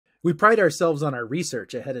We pride ourselves on our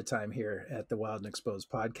research ahead of time here at the Wild and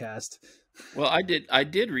Exposed podcast. Well, I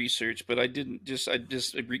did research, but I just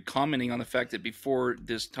commenting on the fact that before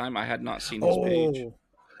this time I had not seen his page.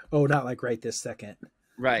 Oh, not like right this second.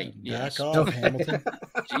 Right. Back Yes. off, Hamilton.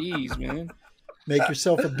 Jeez, man. Make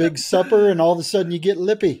yourself a big supper, and all of a sudden you get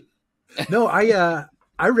lippy. No, I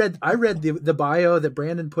read the bio that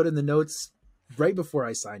Brandon put in the notes right before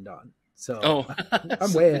I signed on. So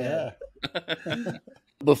I'm way ahead. Yeah.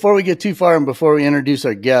 Before we get too far and before we introduce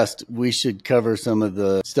our guest, we should cover some of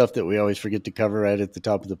the stuff that we always forget to cover right at the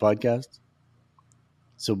top of the podcast.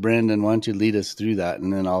 So, Brandon, why don't you lead us through that,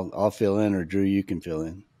 and then I'll fill in, or Drew, you can fill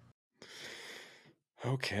in.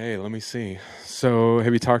 Okay, let me see. So,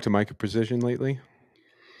 have you talked to Micah Precision lately?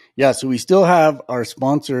 Yeah, so we still have our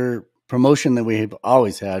sponsor promotion that we have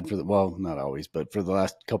always had not always, but for the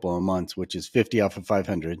last couple of months, which is 50 off of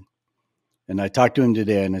 500. And I talked to him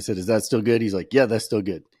today and I said, is that still good? He's like, yeah, that's still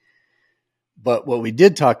good. But what we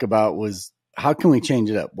did talk about was, how can we change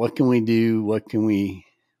it up? What can we do? What can we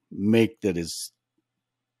make that is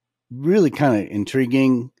really kind of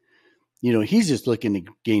intriguing? You know, he's just looking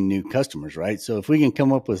to gain new customers, right? So if we can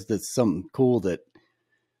come up with something cool that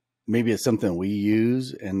maybe it's something we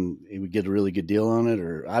use and we get a really good deal on it,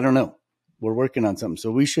 or I don't know. We're working on something.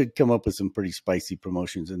 So we should come up with some pretty spicy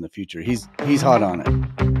promotions in the future. He's hot on it.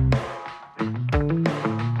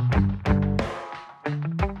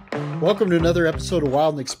 Welcome to another episode of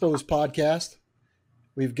Wild and Exposed podcast.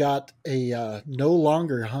 We've got a no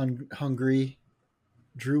longer hungry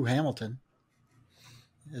Drew Hamilton,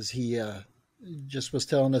 as he just was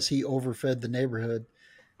telling us he overfed the neighborhood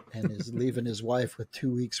and is leaving his wife with 2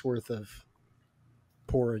 weeks worth of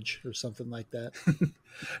porridge or something like that.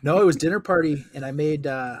 No, it was dinner party, and I made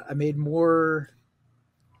more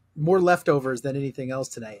leftovers than anything else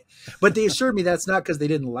tonight. But they assured me that's not because they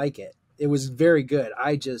didn't like it. It was very good.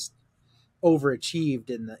 I just overachieved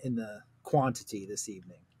in the quantity this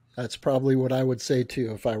evening. That's probably what I would say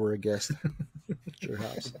too if I were a guest at your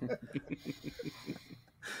house.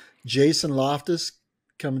 Jason Loftus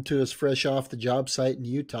coming to us fresh off the job site in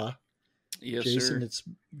Utah. Yes, Jason, sir.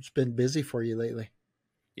 It's been busy for you lately.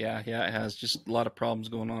 Yeah, it has. Just a lot of problems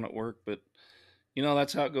going on at work, but you know,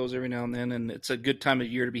 that's how it goes every now and then, and it's a good time of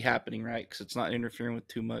year to be happening, right? Because it's not interfering with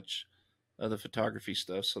too much of the photography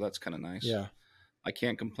stuff, so that's kind of nice. Yeah. I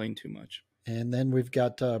can't complain too much. And then we've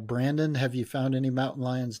got Brandon. Have you found any mountain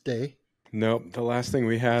lions day? Nope. The last thing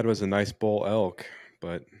we had was a nice bull elk,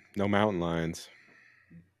 but no mountain lions.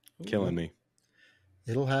 Killing me.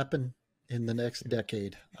 It'll happen in the next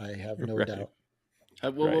decade. I have no Right. doubt.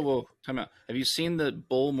 Whoa. Time out. Have you seen the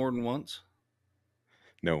bull more than once?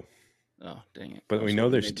 No. Oh, dang it. But we know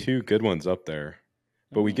there's two good ones up there.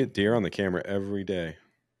 But we get deer on the camera every day.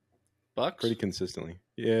 Bucks? Pretty consistently.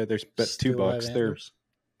 Yeah, there's two Still bucks. have They're antlers,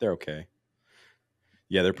 okay.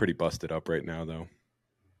 Yeah, they're pretty busted up right now, though.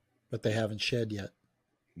 but they haven't shed yet.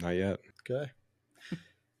 Not yet. Okay.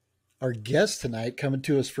 Our guest tonight, coming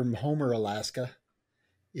to us from Homer, Alaska,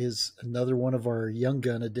 is another one of our Young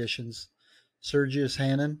Gun editions. Sergius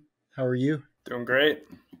Hannan, how are you? Doing great.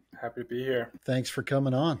 Happy to be here. Thanks for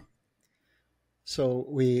coming on. So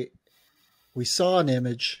we saw an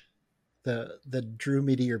image that drew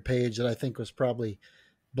me to your page that I think was probably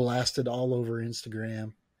blasted all over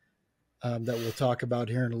Instagram, that we'll talk about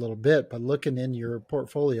here in a little bit. But looking in your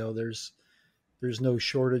portfolio, there's no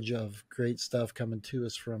shortage of great stuff coming to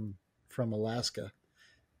us from Alaska.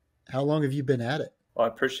 How long have you been at it? Well, I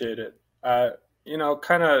appreciate it.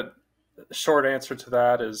 Kind of short answer to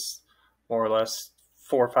that is more or less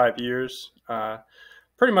 4 or 5 years.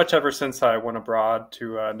 Pretty much ever since I went abroad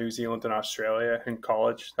to New Zealand and Australia in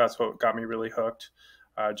college. That's what got me really hooked.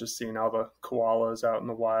 Just seeing all the koalas out in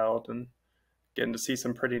the wild and getting to see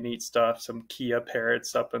some pretty neat stuff. Some Kia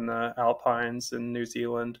parrots up in the Alpines in New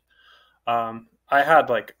Zealand. I had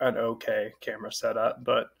like an okay camera setup,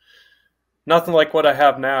 but nothing like what I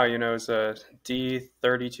have now. You know, it's a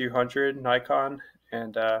D3200 Nikon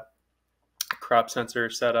and crop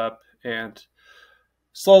sensor setup, and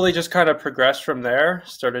slowly just kind of progressed from there.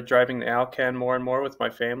 Started driving the Alaskan more and more with my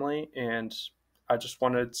family, and I just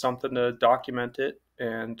wanted something to document it,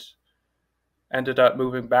 and ended up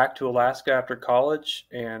moving back to Alaska after college.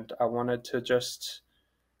 And I wanted to just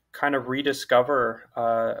kind of rediscover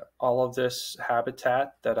all of this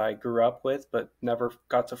habitat that I grew up with but never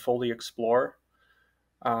got to fully explore.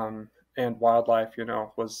 And wildlife,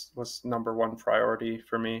 was number one priority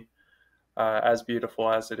for me. As beautiful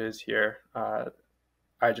as it is here,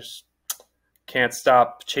 I just can't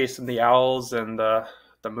stop chasing the owls and the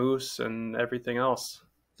moose and everything else.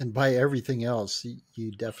 And by everything else,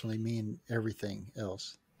 you definitely mean everything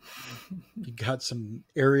else. You got some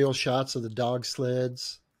aerial shots of the dog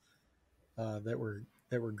sleds that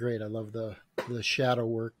were great. I love the shadow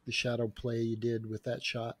work, the shadow play you did with that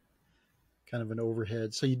shot, kind of an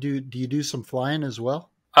overhead. So do you do some flying as well?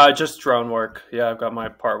 Just drone work. Yeah, I've got my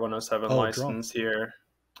Part 107 license here.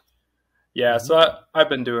 Yeah, Mm-hmm. so I've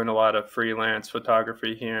been doing a lot of freelance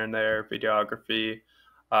photography here and there, videography,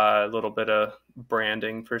 a little bit of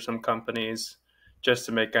branding for some companies just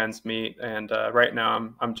to make ends meet. And right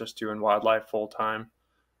now I'm just doing wildlife full time.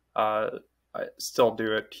 I still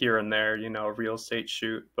do it here and there, a real estate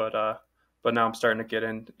shoot, but now I'm starting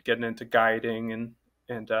to getting into guiding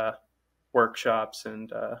and workshops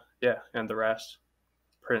and and the rest,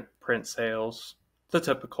 print sales, the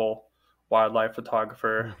typical wildlife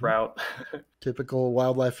photographer route. Typical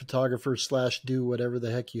wildlife photographer / do whatever the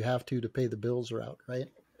heck you have to pay the bills route, right?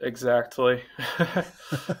 Exactly.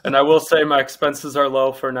 And I will say my expenses are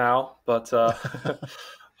low for now, but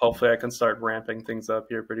hopefully I can start ramping things up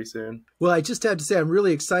here pretty soon. Well, I just have to say I'm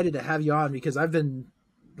really excited to have you on because I've been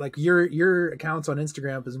like your accounts on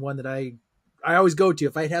Instagram is one that I always go to.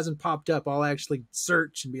 If it hasn't popped up, I'll actually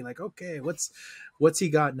search and be like, okay, what's he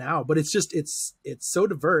got now? But it's just it's so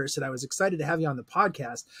diverse, and I was excited to have you on the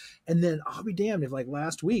podcast. And then I'll be damned if like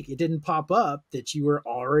last week it didn't pop up that you were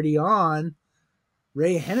already on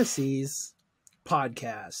Ray Hennessy's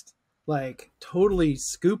podcast. Like totally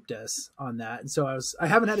scooped us on that. And so I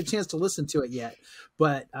haven't had a chance to listen to it yet,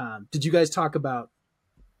 but did you guys talk about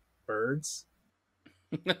birds?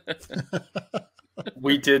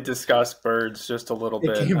 We did discuss birds just a little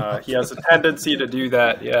bit. He has a tendency to do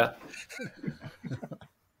that. Yeah.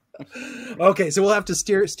 Okay, so we'll have to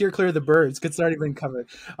steer clear of the birds because it's already been covered.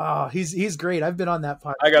 Oh, he's great. I've been on that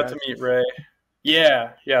podcast. I got to meet Ray.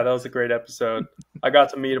 Yeah, that was a great episode. I got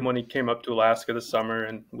to meet him when he came up to Alaska this summer,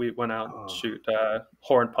 and we went out and shoot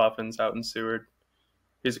horned puffins out in Seward.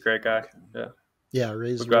 He's a great guy. Yeah,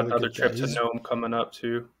 Ray's we've got really another good trip guy. to Nome coming up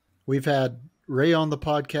too. We've had Ray on the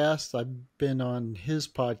podcast. I've been on his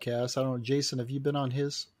podcast. I don't know, Jason, have you been on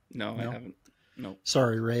his? No, I haven't. No.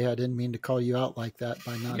 Sorry, Ray. I didn't mean to call you out like that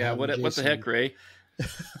by not. Yeah, what the heck, Ray?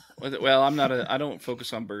 Well, I don't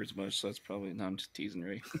focus on birds much, so that's probably. No, I'm just teasing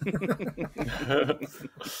Ray.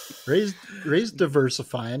 Ray's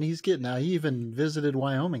diversifying. He's getting out. He even visited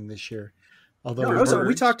Wyoming this year. Although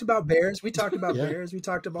we talked about bears. We talked about bears. We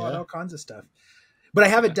talked about all kinds of stuff. But I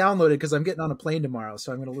have it downloaded because I'm getting on a plane tomorrow,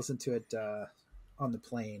 so I'm going to listen to it on the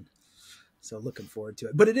plane. So looking forward to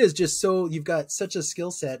it. But it is just so you've got such a skill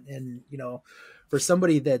set, and for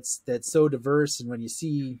somebody that's so diverse, and when you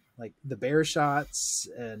see like the bear shots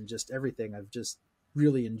and just everything, I've just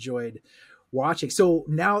really enjoyed watching. So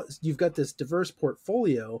now you've got this diverse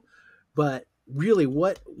portfolio, but really,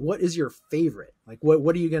 what is your favorite? Like,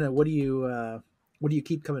 what do you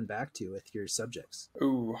keep coming back to with your subjects?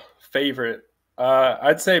 Ooh, favorite.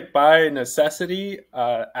 I'd say by necessity,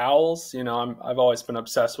 owls. I've always been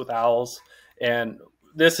obsessed with owls, and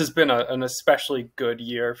this has been an especially good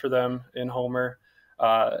year for them in Homer.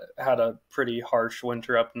 Had a pretty harsh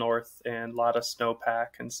winter up north and a lot of snowpack,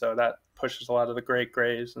 and so that pushes a lot of the great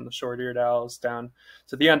grays and the short-eared owls down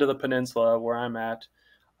to the end of the peninsula where I'm at,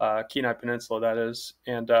 Kenai Peninsula, that is.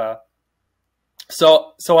 And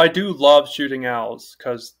so I do love shooting owls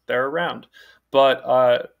because they're around.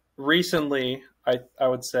 But recently, I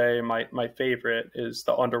would say my favorite is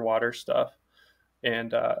the underwater stuff.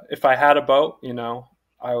 And if I had a boat,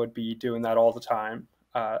 I would be doing that all the time.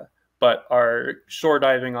 But our shore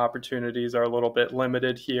diving opportunities are a little bit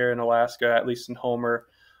limited here in Alaska, at least in Homer.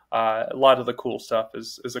 A lot of the cool stuff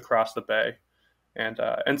is across the bay.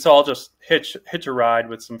 And so I'll just hitch a ride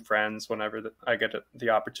with some friends whenever I get the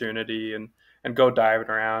opportunity and go diving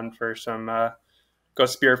around for some go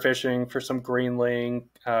spearfishing for some greenling,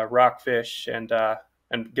 rockfish, and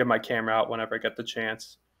get my camera out whenever I get the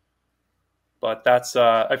chance. But that's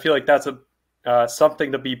I feel like that's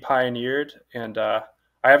something to be pioneered, and I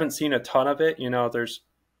haven't seen a ton of it.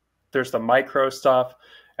 There's the micro stuff,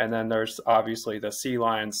 and then there's obviously the sea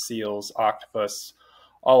lions, seals, octopus,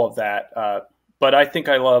 all of that. But I think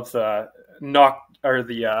I love the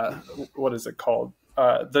what is it called?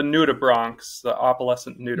 The nudibranchs, the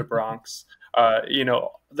opalescent nudibranchs.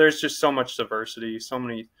 There's just so much diversity, so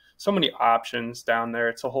many options down there.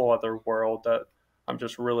 It's a whole other world that I'm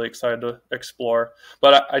just really excited to explore.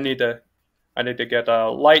 But I need to get a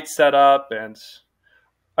light set up, and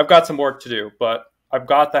I've got some work to do. But I've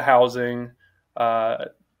got the housing,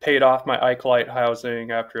 paid off my Icolite housing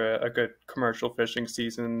after a good commercial fishing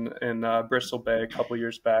season in Bristol Bay a couple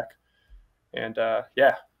years back, and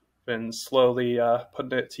been slowly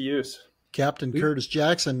putting it to use. Captain Curtis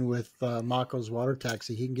Jackson with Mako's Water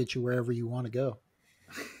Taxi. He can get you wherever you want to go.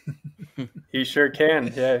 He sure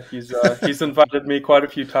can. Yeah, he's invited me quite a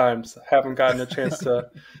few times. Haven't gotten a chance to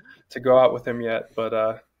go out with him yet,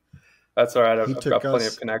 but that's all right. He I've took got plenty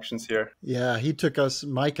us. of connections here. Yeah, he took us,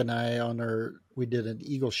 Mike and I, we did an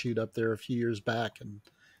eagle shoot up there a few years back, and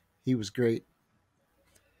he was great.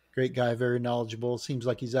 Great guy, very knowledgeable. Seems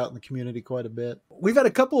like he's out in the community quite a bit. We've had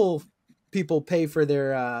a couple people pay for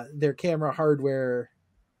their camera hardware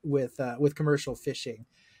with commercial fishing.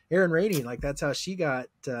 Erin Rainey, like that's how she got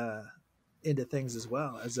into things as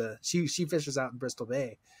well. She fishes out in Bristol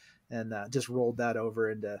Bay, and just rolled that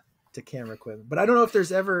over into camera equipment. But I don't know if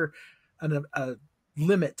there's ever a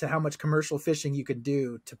limit to how much commercial fishing you can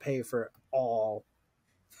do to pay for all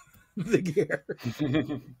the gear.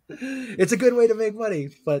 It's a good way to make money,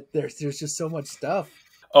 but there's just so much stuff.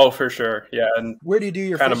 Oh, for sure. Yeah. And where do you do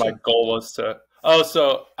your kind fishing? of my goal was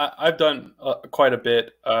so I've done quite a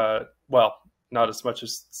bit. Well, not as much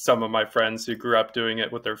as some of my friends who grew up doing it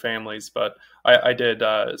with their families, but I did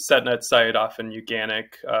set net sight off in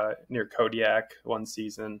Uganic near Kodiak one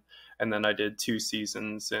season. And then I did 2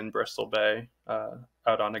 seasons in Bristol Bay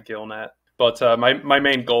out on a gill net. But my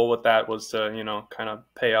main goal with that was to, kind of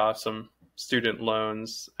pay off some student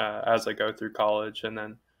loans as I go through college. And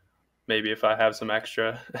then maybe if I have some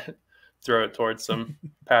extra, throw it towards some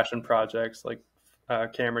passion projects like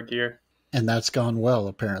camera gear. And that's gone well,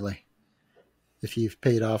 apparently, if you've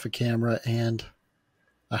paid off a camera and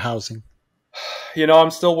a housing.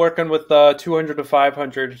 I'm still working with 200 to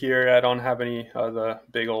 500 here. I don't have any of the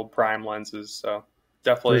big old prime lenses, so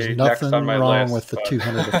definitely There's next nothing on my wrong list. with the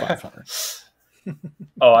 200 to 500.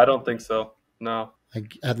 Oh, I don't think so. No.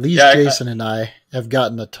 At least Jason and I have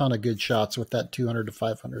gotten a ton of good shots with that 200 to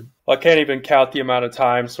 500. Well, I can't even count the amount of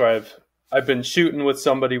times where I've been shooting with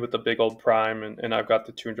somebody with a big old prime, and I've got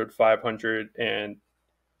the 200 500, and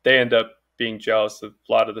they end up being jealous of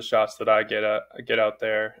a lot of the shots that I get out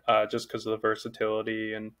there just because of the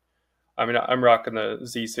versatility. And I mean, I'm rocking the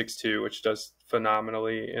Z6 II, which does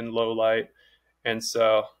phenomenally in low light. And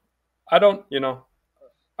so I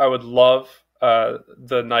would love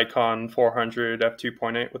the Nikon 400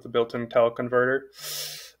 f2.8 with the built-in teleconverter,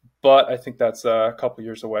 but I think that's a couple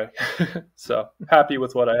years away. So happy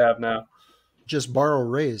with what I have now. Just borrow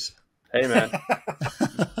Ray's. Hey, man.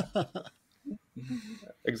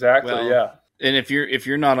 Exactly. Well, yeah. And if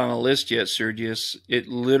you're not on a list yet, Sergius, it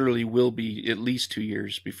literally will be at least 2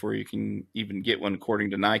 years before you can even get one,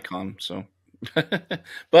 according to Nikon. So, but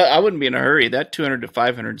I wouldn't be in a hurry. That 200 to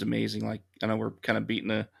 500 is amazing. Like, I know we're kind of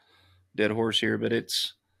beating a dead horse here, but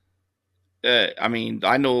it's. I mean,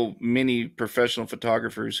 I know many professional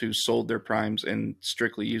photographers who sold their primes and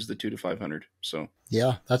strictly used the 2 to 500. So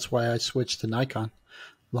yeah, that's why I switched to Nikon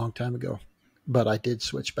a long time ago. But I did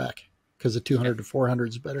switch back because the 200 to 400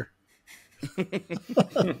 is better.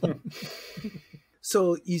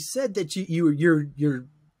 So you said that you're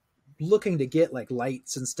looking to get like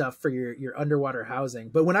lights and stuff for your underwater housing.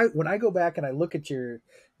 But when I go back and I look at your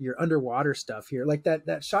underwater stuff here, like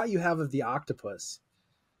that shot you have of the octopus,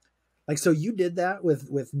 like, so you did that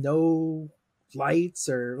with no lights,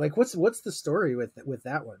 or like what's the story with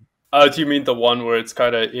that one? Do you mean the one where it's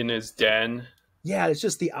kind of in his den? Yeah, it's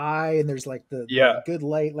just the eye, and there's like the good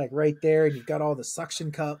light like right there, and you've got all the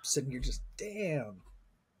suction cups, and you're just damn.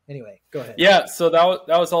 Anyway, go ahead. Yeah, so that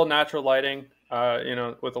was all natural lighting,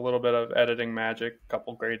 with a little bit of editing magic, a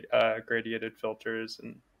couple gradiated filters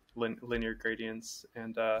and linear gradients,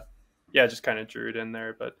 and just kind of drew it in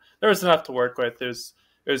there. But there was enough to work with. It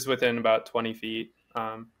was within about 20 feet.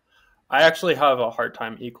 I actually have a hard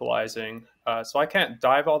time equalizing, so I can't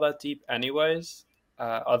dive all that deep anyways.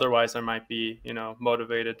 Otherwise, I might be,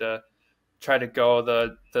 motivated to try to go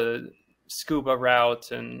the scuba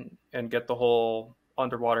route and get the whole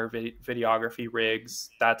underwater videography rigs,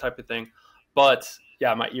 that type of thing. But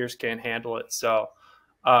yeah, my ears can't handle it. So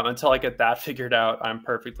until I get that figured out, I'm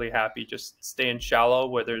perfectly happy just staying shallow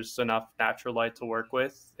where there's enough natural light to work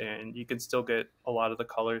with, and you can still get a lot of the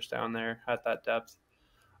colors down there at that depth.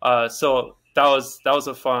 So that was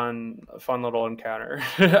a fun little encounter.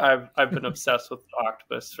 I've been obsessed with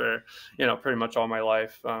octopus for pretty much all my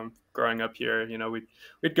life. Growing up here,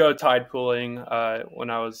 we'd go tide pooling when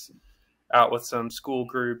I was out with some school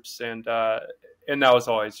groups, and that was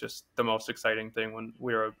always just the most exciting thing when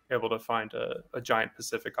we were able to find a giant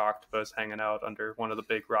Pacific octopus hanging out under one of the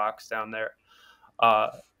big rocks down there.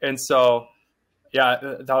 And so. Yeah,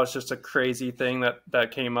 that was just a crazy thing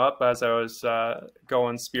that came up as I was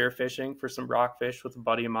going spear fishing for some rockfish with a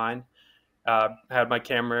buddy of mine. Had my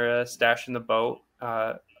camera stashed in the boat.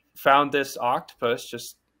 Found this octopus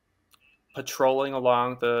just patrolling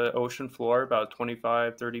along the ocean floor about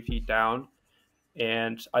 25, 30 feet down.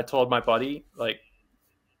 And I told my buddy, like,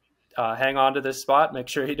 hang on to this spot, make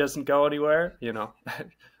sure he doesn't go anywhere,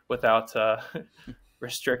 without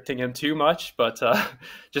restricting him too much, but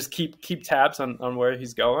just keep tabs on where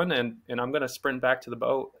he's going, and I'm going to sprint back to the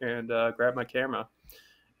boat and grab my camera.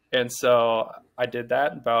 And so I did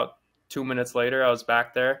that. About 2 minutes later, I was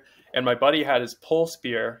back there, and my buddy had his pole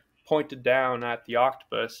spear pointed down at the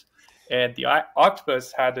octopus, and the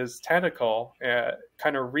octopus had his tentacle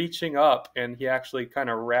kind of reaching up, and he actually kind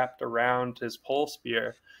of wrapped around his pole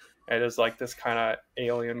spear. And it was like this kind of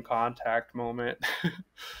alien contact moment.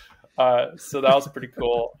 So that was pretty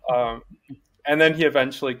cool. And then he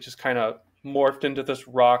eventually just kind of morphed into this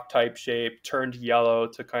rock type shape, turned yellow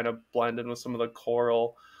to kind of blend in with some of the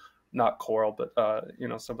coral, not coral, but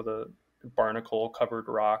some of the barnacle covered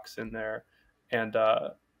rocks in there.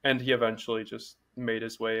 And he eventually just made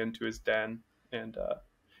his way into his den, and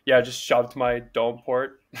just shoved my dome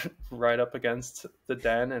port right up against the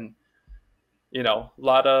den. And a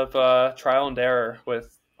lot of trial and error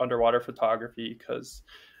with underwater photography, because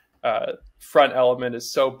front element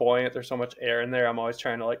is so buoyant, there's so much air in there. I'm always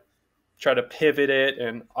trying to pivot it,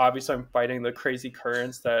 and obviously I'm fighting the crazy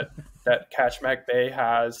currents that Catchmack Bay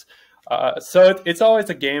has. So it's always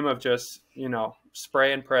a game of just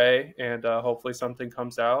spray and pray, and hopefully something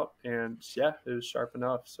comes out. And it was sharp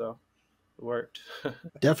enough, so it worked.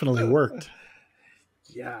 Definitely worked.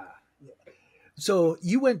 Yeah. So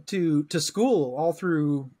you went to school all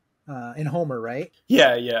through in Homer, right?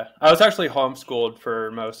 Yeah. I was actually homeschooled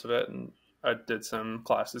for most of it, and I did some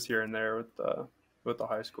classes here and there with the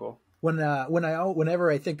high school.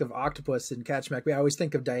 Whenever I think of octopus and Catchmack Bay, I always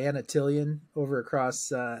think of Diana Tillion over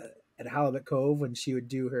across at Halibut Cove, when she would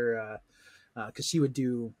do her because she would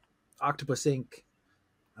do octopus ink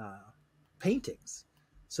paintings.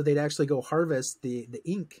 So they'd actually go harvest the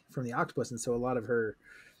ink from the octopus, and so a lot of her,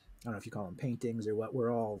 I don't know if you call them paintings or what,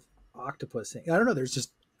 were all octopus ink. I don't know. There's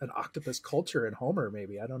just an octopus culture in Homer,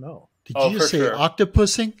 maybe. I don't know. Did you just say sure.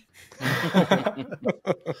 Octopusing?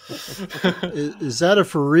 Is that a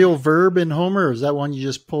for real verb in Homer, or is that one you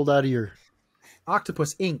just pulled out of your...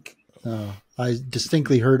 Octopus ink. I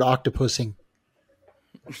distinctly heard octopusing.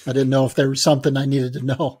 I didn't know if there was something I needed to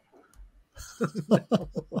know.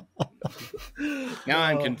 Now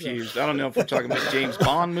I'm confused. I don't know if we're talking about James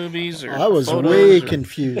Bond movies or... I was way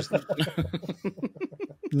confused.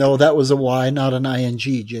 No, that was a Y, not an ING,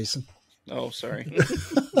 Jason. Oh, sorry.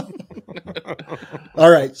 All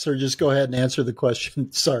right, so just go ahead and answer the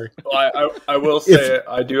question. Sorry. Well, I will say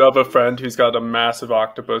I do have a friend who's got a massive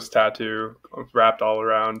octopus tattoo wrapped all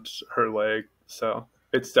around her leg, so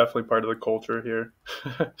it's definitely part of the culture here.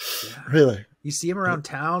 Really? You see him around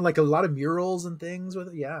town, like a lot of murals and things with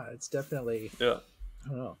it. Yeah, it's definitely... Yeah. I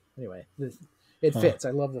don't know. Anyway, it fits.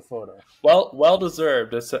 I love the photo. Well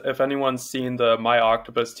deserved. If anyone's seen the My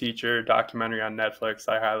Octopus Teacher documentary on Netflix,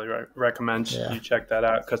 I highly recommend you check that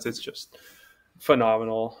out, because it's just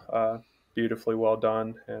phenomenal, beautifully well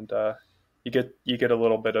done, and you get a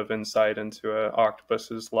little bit of insight into an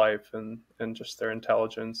octopus's life and just their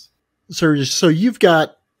intelligence. Sergius, so you've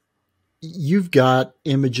got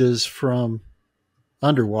images from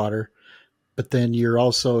underwater, but then you're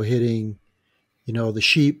also hitting, the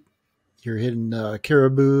sheep. You're hitting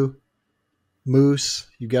caribou, moose.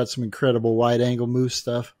 You got some incredible wide-angle moose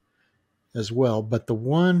stuff as well. But the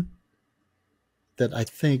one that I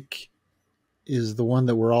think is the one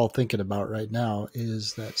that we're all thinking about right now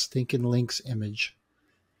is that stinking lynx image.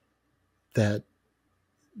 That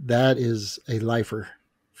is a lifer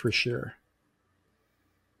for sure.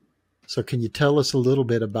 So can you tell us a little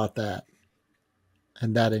bit about that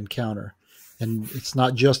and that encounter? And it's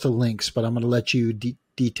not just a lynx, but I'm going to let you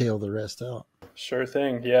detail the rest out. Sure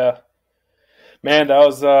thing. Yeah, man, that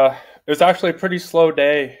was it was actually a pretty slow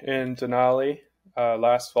day in Denali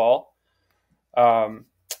last fall. Didn't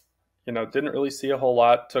really see a whole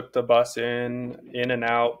lot. Took the bus in and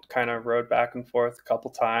out, kind of rode back and forth a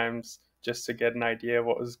couple times just to get an idea of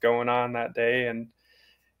what was going on that day. And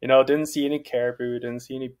didn't see any caribou, didn't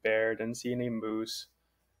see any bear, didn't see any moose.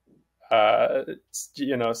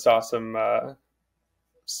 Saw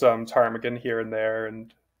some ptarmigan here and there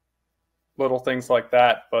and little things like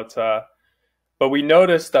that. But we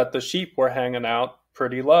noticed that the sheep were hanging out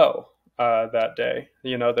pretty low that day.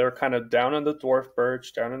 They were kind of down in the dwarf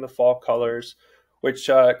birch, down in the fall colors, which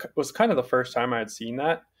was kind of the first time I had seen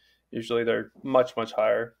that. Usually they're much, much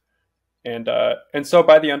higher. And so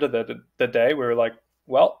by the end of the day, we were like,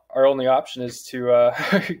 well, our only option is to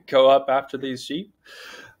go up after these sheep.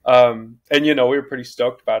 And we were pretty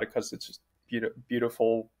stoked about it, because it's just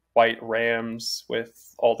beautiful white rams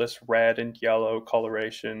with all this red and yellow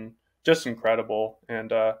coloration, just incredible.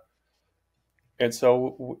 And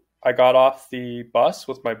so I got off the bus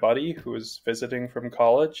with my buddy who was visiting from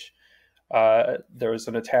college. There was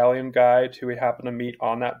an Italian guide who we happened to meet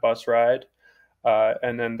on that bus ride.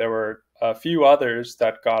 And then there were a few others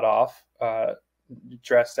that got off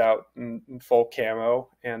dressed out in full camo.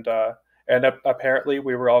 And apparently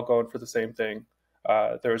we were all going for the same thing.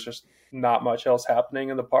 There was just not much else happening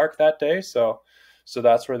in the park that day. So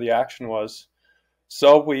that's where the action was.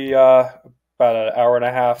 So we, about an hour and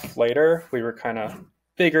a half later, we were kind of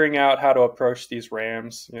figuring out how to approach these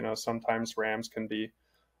rams. You know, sometimes rams can be a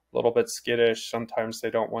little bit skittish. Sometimes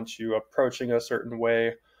they don't want you approaching a certain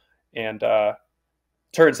way. And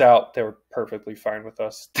turns out they were perfectly fine with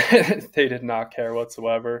us. They did not care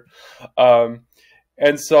whatsoever.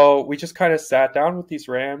 And so we just kind of sat down with these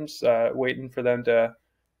rams, waiting for them to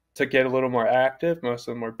get a little more active. Most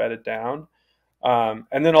of them were bedded down.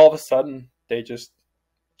 And then all of a sudden, they just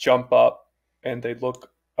jump up and they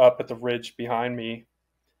look up at the ridge behind me.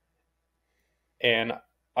 And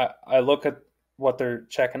I look at what they're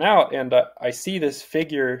checking out, and I see this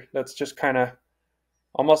figure that's just kind of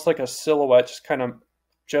almost like a silhouette,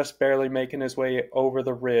 just barely making his way over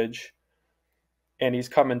the ridge. And he's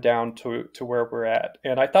coming down to where we're at.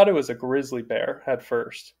 And I thought it was a grizzly bear at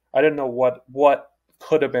first. I didn't know what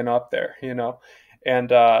could have been up there, you know. And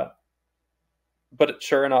but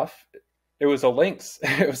sure enough, it was a lynx.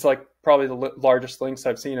 It was like probably the largest lynx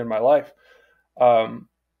I've seen in my life.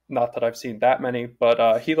 Not that I've seen that many,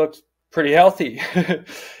 but he looked pretty healthy.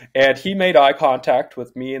 And he made eye contact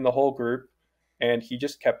with me and the whole group, and he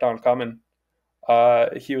just kept on coming.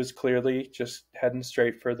 He was clearly just heading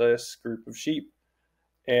straight for this group of sheep.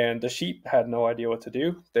 And the sheep had no idea what to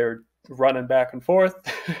do. They were running back and forth,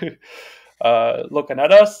 looking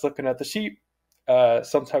at us, looking at the sheep.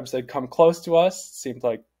 Sometimes they'd come close to us. Seemed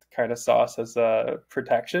like kind of saw us as a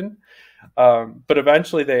protection. But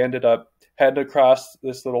eventually they ended up heading across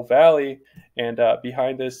this little valley, and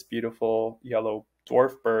behind this beautiful yellow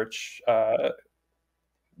dwarf birch that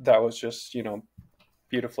was just, you know,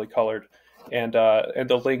 beautifully colored. And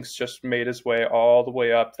the lynx just made his way all the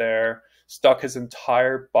way up there, stuck his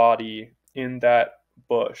entire body in that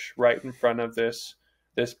bush right in front of this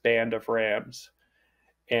band of rams.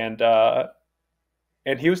 And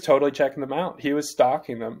he was totally checking them out. He was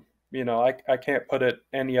stalking them. You know, I can't put it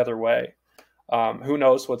any other way. Who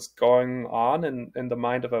knows what's going on in the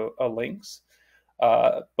mind of a lynx.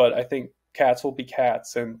 But I think cats will be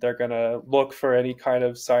cats, and they're going to look for any kind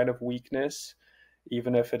of sign of weakness,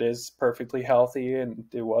 even if it is perfectly healthy and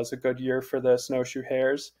it was a good year for the snowshoe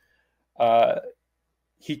hares.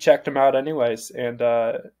 He checked them out anyways, and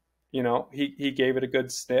you know, he gave it a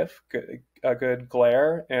good sniff, a good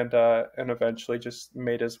glare, and eventually just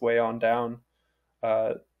made his way on down.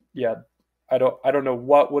 Yeah, I don't know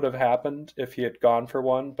what would have happened if he had gone for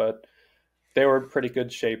one, but they were in pretty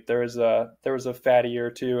good shape. There was a fatty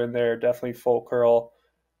or two in there, definitely full curl,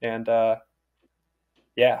 and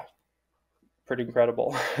yeah, pretty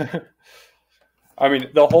incredible. I mean,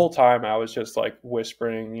 the whole time I was just like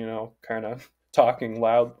whispering, you know, kind of talking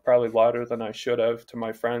loud, probably louder than I should have, to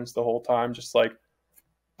my friends the whole time, just like,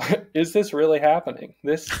 is this really happening?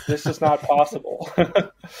 This is not possible.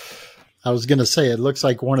 I was going to say, it looks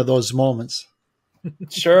like one of those moments.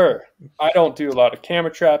 Sure. I don't do a lot of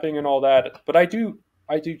camera trapping and all that, but I do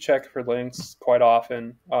check for lynx quite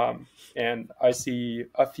often. And I see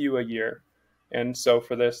a few a year. And so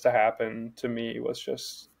for this to happen to me was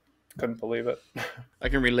just, couldn't believe it. I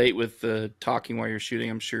can relate with talking while you're shooting.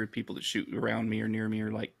 I'm sure people that shoot around me or near me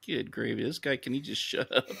are like, good gravy, this guy, can he just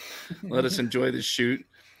shut up? Let us enjoy this shoot.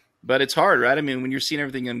 But it's hard, right? I mean, when you're seeing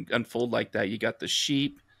everything unfold like that, you got the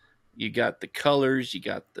sheep, you got the colors, you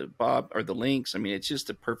got the bob or the lynx. I mean, it's just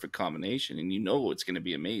a perfect combination, and you know it's going to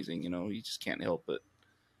be amazing. You know, you just can't help it.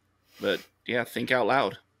 But yeah, think out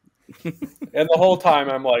loud. And the whole time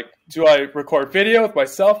I'm like, do I record video with my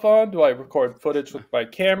cell phone? Do I record footage with my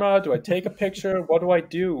camera? Do I take a picture? What do I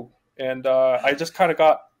do? And I just kind of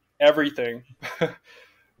got everything.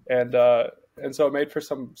 And so it made for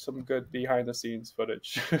some good behind the scenes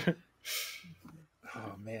footage.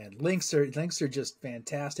 Oh man, lynx are just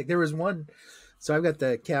fantastic. There was one, so I've got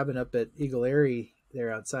the cabin up at Eagle Airy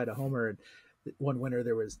there outside of Homer, and one winter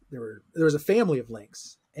there was a family of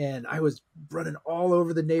lynx, and I was running all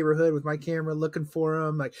over the neighborhood with my camera looking for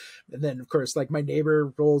them. Like, and then of course, like, my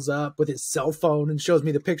neighbor rolls up with his cell phone and shows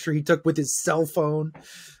me the picture he took with his cell phone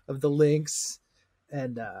of the lynx,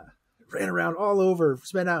 and ran around all over,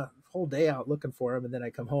 spent a whole day out looking for him, and then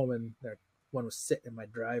I come home and one was sitting in my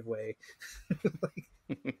driveway.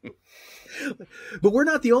 But we're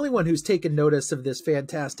not the only one who's taken notice of this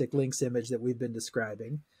fantastic lynx image that we've been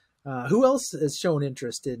describing. Who else has shown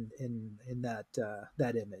interest in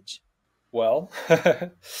that image? Well,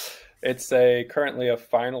 it's currently a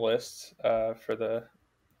finalist for the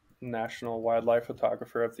National Wildlife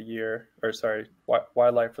Photographer of the Year, or sorry,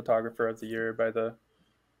 Wildlife Photographer of the Year by the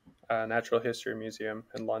Natural History Museum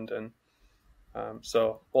in London.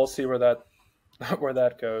 So we'll see where that where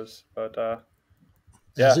that goes, but As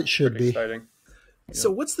yeah, it should pretty be. exciting. So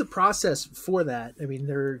what's the process for that? I mean,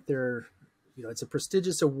 they're it's a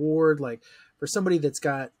prestigious award. Like for somebody that's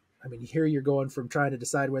got, I mean, here you're going from trying to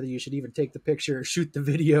decide whether you should even take the picture or shoot the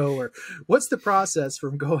video, or what's the process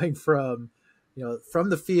from going from, from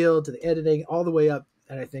the field to the editing all the way up.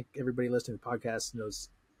 And I think everybody listening to the podcast knows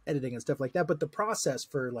editing and stuff like that. But the process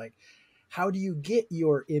for like, how do you get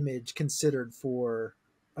your image considered for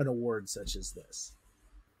an award such as this?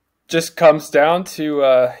 Just comes down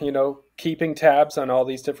to keeping tabs on all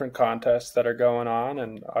these different contests that are going on,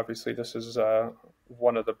 and obviously this is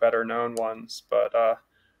one of the better known ones. But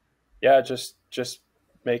yeah, just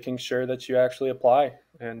making sure that you actually apply,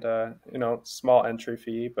 and small entry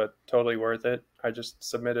fee, but totally worth it. I just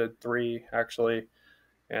submitted 3 actually,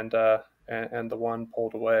 and the one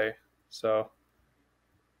pulled away. So,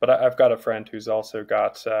 but I've got a friend who's also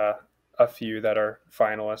got a few that are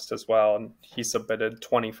finalists as well, and he submitted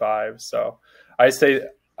 25. So I say,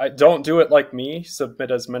 I don't do it like me.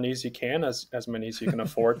 Submit as many as you can, as many as you can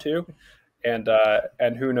afford to, and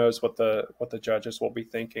who knows what the judges will be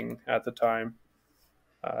thinking at the time.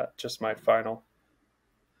 Just my final.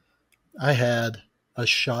 I had a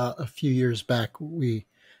shot a few years back. We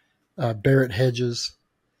Barrett Hedges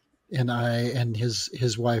and I and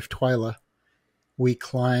his wife Twyla, we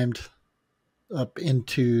climbed up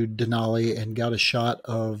into Denali and got a shot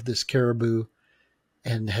of this caribou,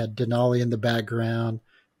 and had Denali in the background.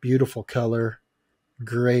 Beautiful color,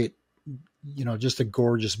 great, just a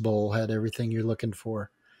gorgeous bull. Had everything you're looking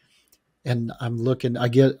for. And I'm looking. I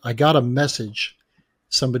got a message.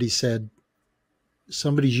 Somebody said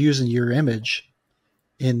somebody's using your image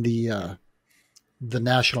in the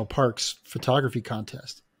national parks photography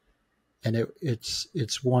contest, and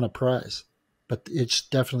it's won a prize, but it's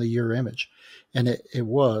definitely your image. And it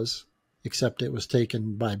was, except it was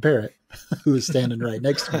taken by Barrett, who was standing right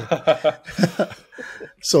next to me.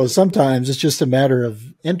 So sometimes it's just a matter of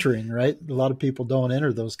entering, right? A lot of people don't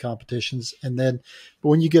enter those competitions. But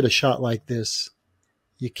when you get a shot like this,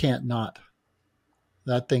 you can't not.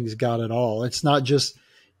 That thing's got it all. It's not just,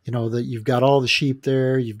 that you've got all the sheep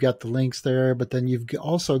there, you've got the lynx there, but then you've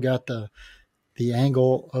also got the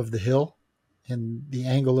angle of the hill and the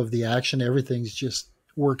angle of the action. Everything's just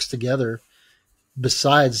works together.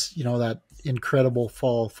 Besides, that incredible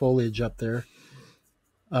fall foliage up there,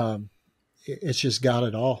 it's just got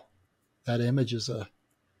it all. That image is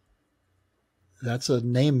that's a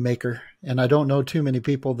name maker, and I don't know too many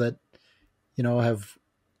people that have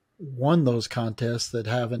won those contests that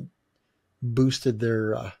haven't boosted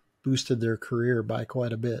their career by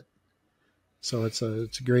quite a bit. So it's a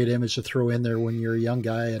great image to throw in there when you're a young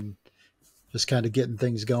guy and just kind of getting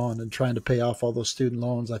things going and trying to pay off all those student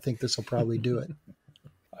loans. I think this will probably do it.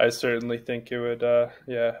 I certainly think it would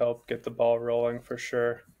help get the ball rolling for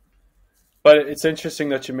sure. But it's interesting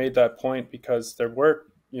that you made that point, because there were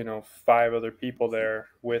 5 other people there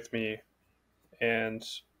with me, and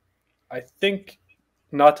I think,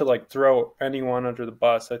 not to like throw anyone under the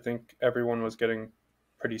bus, I think everyone was getting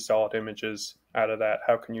pretty solid images out of that.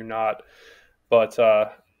 How can you not? But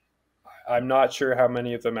I'm not sure how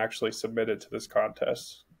many of them actually submitted to this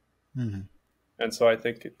contest. Mm-hmm. And so I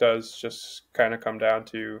think it does just kind of come down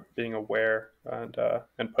to being aware and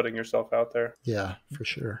putting yourself out there. Yeah, for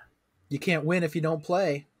sure. You can't win if you don't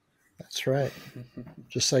play. That's right.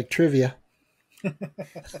 Just like trivia.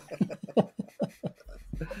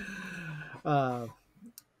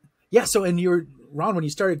 Yeah. So, and Ron, when you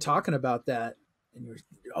started talking about that,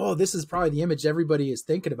 and this is probably the image everybody is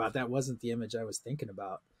thinking about. That wasn't the image I was thinking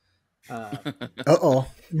about.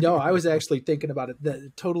 No, I was actually thinking about it.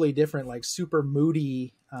 The totally different, like super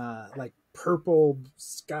moody, like purple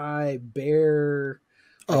sky bear.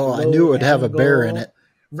 I knew it would have a bear in it.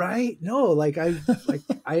 Right? No, I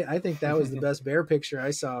think that was the best bear picture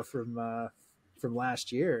I saw from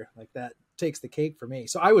last year. Like that takes the cake for me.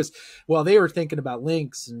 So they were thinking about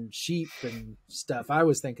lynx and sheep and stuff. I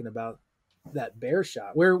was thinking about that bear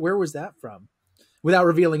shot. Where was that from? Without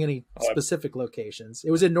revealing any specific locations.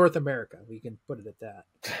 It was in North America. We can put it at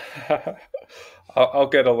that. I'll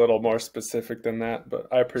get a little more specific than that, but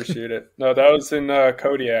I appreciate it. No, that was in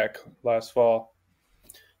Kodiak last fall.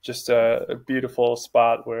 Just a beautiful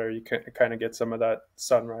spot where you can kind of get some of that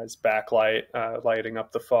sunrise backlight lighting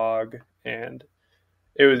up the fog. And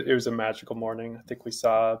it was a magical morning. I think we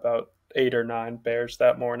saw about 8 or 9 bears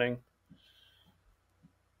that morning,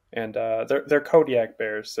 and they're Kodiak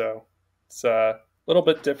bears, so it's a little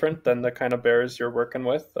bit different than the kind of bears you're working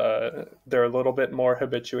with. They're a little bit more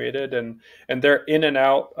habituated, and they're in and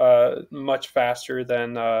out much faster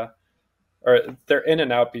than. Or they're in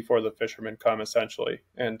and out before the fishermen come, essentially,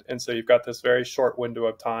 and so you've got this very short window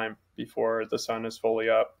of time before the sun is fully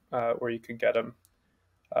up, where you can get them.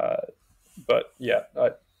 But yeah,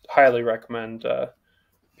 I highly recommend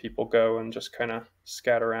people go and just kind of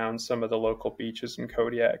scat around some of the local beaches in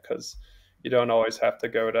Kodiak, because you don't always have to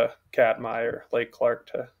go to Katmai or Lake Clark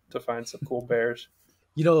to find some cool bears.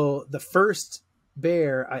 The first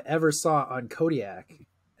bear I ever saw on Kodiak,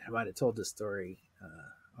 I might have told this story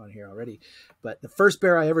on here already, but the first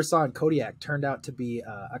bear I ever saw in Kodiak turned out to be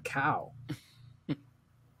a cow.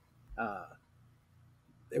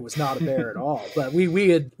 It was not a bear at all, but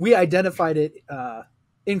we identified it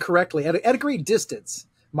incorrectly at a great distance,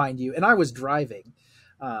 mind you, and I was driving,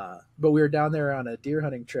 but we were down there on a deer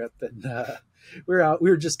hunting trip, and we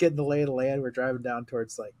were just getting the lay of the land. We were driving down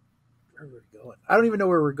towards, like, where were we going? I don't even know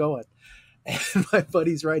where we're going. And my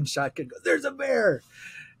buddy's riding shotgun, goes, "There's a bear!"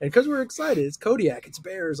 And because we're excited, it's Kodiak, it's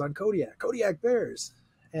bears on Kodiak bears,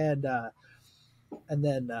 and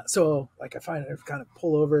then so, like, I kind of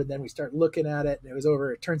pull over, and then we start looking at it, and it was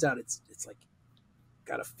over. It turns out it's like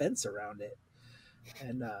got a fence around it,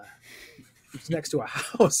 and it's next to a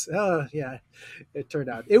house. Yeah, it turned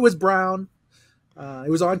out it was brown. It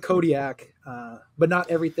was on Kodiak, but not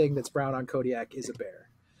everything that's brown on Kodiak is a bear.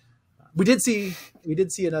 We did see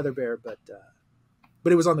another bear, but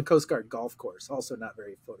it was on the Coast Guard golf course, also not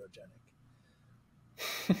very photogenic.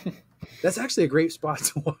 That's actually a great spot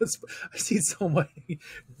to watch. I've seen so many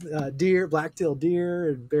deer, black-tailed deer,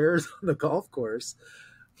 and bears on the golf course.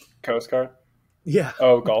 Coast Guard? Yeah.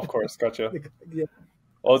 Oh, golf course. Gotcha. Yeah.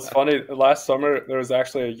 Well, it's funny. Last summer, there was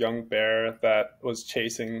actually a young bear that was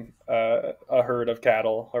chasing a herd of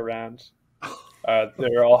cattle around. They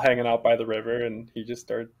were all hanging out by the river, and he just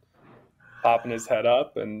started popping his head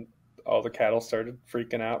up, and all the cattle started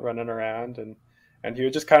freaking out, running around, and he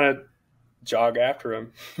would just kind of jog after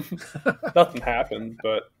him. Nothing happened,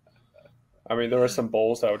 but I mean, there were some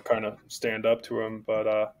bulls that would kind of stand up to him, but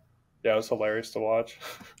yeah, it was hilarious to watch.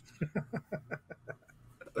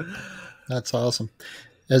 That's awesome.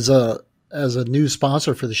 As a new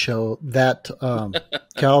sponsor for the show, that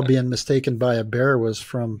cow being mistaken by a bear was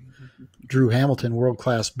from Drew Hamilton, World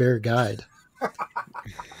Class Bear Guide.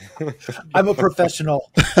 I'm a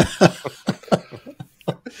professional.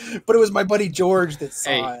 But it was my buddy George that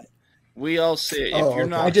saw it. We all say if you're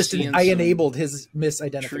not I enabled his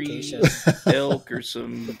misidentification. Tree, elk, or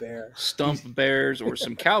some bear. stump bears or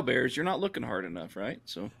some cow bears, you're not looking hard enough, right?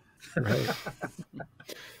 So right.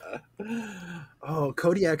 Oh,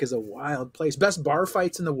 Kodiak is a wild place. Best bar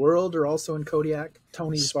fights in the world are also in Kodiak.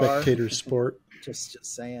 Tony's Bar. Spectator sport. Just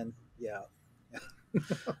saying. Yeah.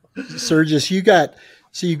 Sergius, you got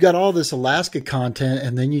all this Alaska content,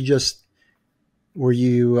 and then were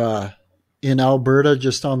you in Alberta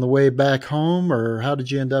just on the way back home, or how did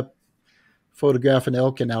you end up photographing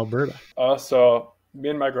elk in Alberta? So me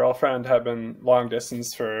and my girlfriend have been long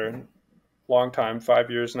distance for a long time, 5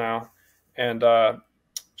 years now, and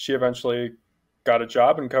she eventually got a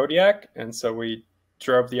job in Kodiak, and so we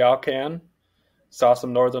drove the Alcan, saw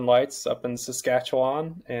some northern lights up in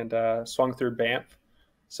Saskatchewan, and swung through Banff.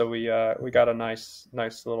 So we got a nice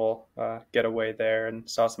little getaway there, and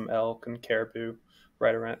saw some elk and caribou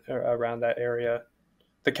right around that area.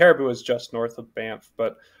 The caribou is just north of Banff,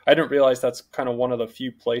 but I didn't realize that's kind of one of the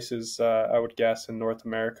few places I would guess in North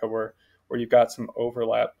America where you've got some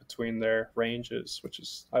overlap between their ranges, which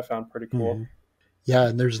is I found pretty cool. Mm-hmm. Yeah,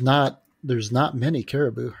 and there's not many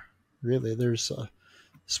caribou, really. There's a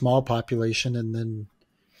small population, and then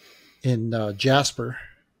in Jasper,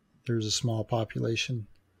 there's a small population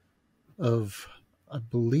of, I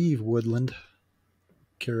believe, woodland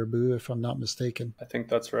caribou, if I'm not mistaken. I think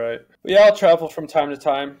that's right. But yeah, I'll travel from time to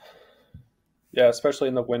time. Yeah, especially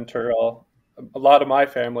in the winter. A lot of my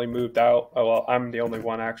family moved out. Oh, well, I'm the only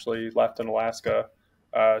one actually left in Alaska.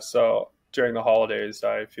 So during the holidays,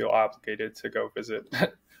 I feel obligated to go visit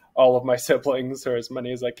all of my siblings, or as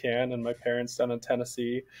many as I can, and my parents down in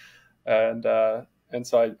Tennessee. And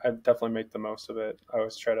so I definitely make the most of it. I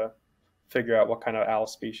always try to figure out what kind of owl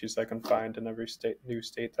species I can find in every new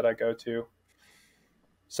state that I go to.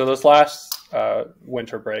 So this last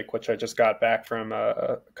winter break, which I just got back from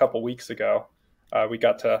a couple weeks ago, we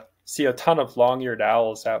got to see a ton of long-eared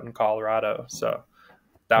owls out in Colorado. So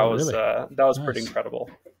that was nice. Pretty incredible.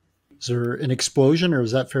 Is there an explosion, or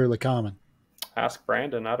is that fairly common? Ask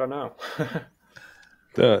Brandon. I don't know.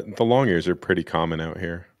 The long ears are pretty common out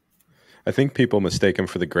here. I think people mistake them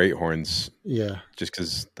for the great horns. Yeah. Just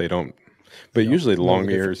because they don't. But usually the long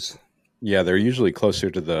ears, yeah, they're usually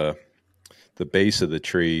closer to the base of the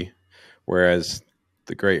tree, whereas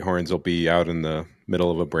the great horns will be out in the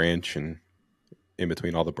middle of a branch and in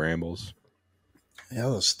between all the brambles. Yeah,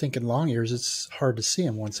 those stinking long ears, it's hard to see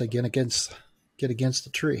them once they get against the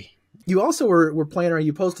tree. You also were playing around.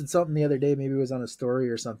 You posted something the other day, maybe it was on a story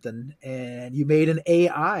or something, and you made an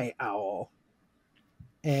AI owl.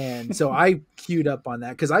 And so I queued up on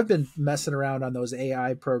that because I've been messing around on those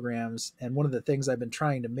AI programs, and one of the things I've been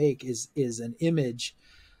trying to make is an image.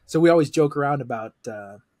 So we always joke around about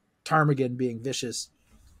ptarmigan being vicious,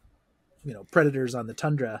 predators on the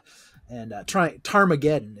tundra, and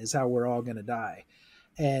Tarmageddon is how we're all going to die.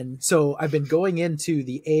 And so I've been going into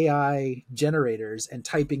the AI generators and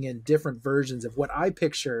typing in different versions of what I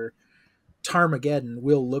picture Tarmageddon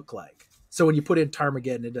will look like. So when you put in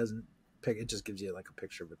Tarmageddon, it doesn't pick, it just gives you like a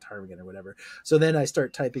picture of a ptarmigan or whatever. So then I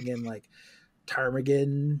start typing in like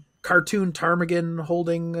ptarmigan, cartoon ptarmigan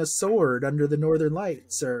holding a sword under the northern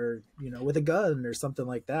lights, or, with a gun or something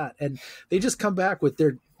like that. And they just come back with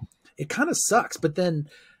it kind of sucks. But then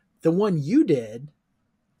the one you did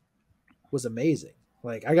was amazing.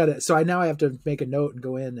 Like so now I have to make a note and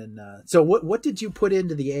go in and so what did you put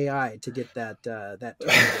into the AI to get that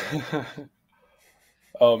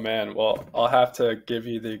Oh man, well, I'll have to give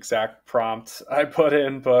you the exact prompt I put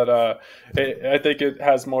in, but I think it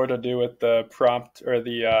has more to do with the prompt or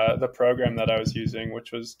the program that I was using,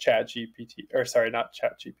 which was ChatGPT, or sorry, not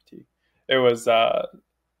ChatGPT. It was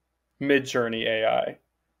Midjourney AI,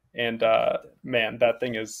 and man, that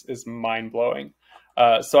thing is mind blowing.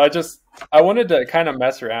 So I wanted to kind of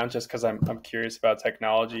mess around just because I'm curious about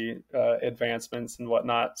technology advancements and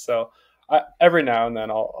whatnot. So every now and then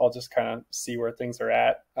I'll just kind of see where things are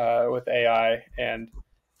at with AI, and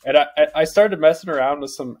I started messing around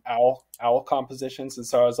with some owl compositions, and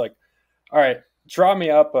so I was like, all right, draw me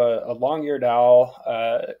up a long-eared owl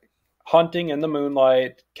hunting in the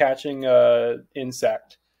moonlight, catching a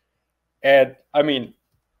insect, and I mean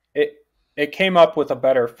it came up with a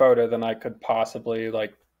better photo than I could possibly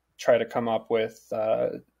like try to come up with,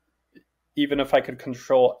 even if I could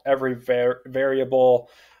control every variable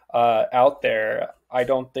out there. I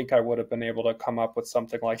don't think I would have been able to come up with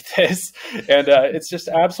something like this. And it's just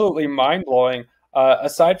absolutely mind-blowing,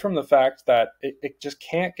 aside from the fact that it just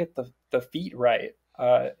can't get the feet right.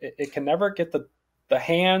 It can never get the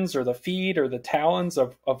hands or the feet or the talons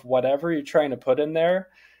of whatever you're trying to put in there.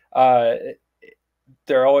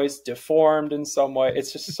 They're always deformed in some way.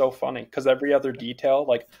 It's just so funny because every other detail,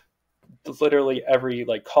 like literally every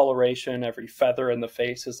like coloration, every feather in the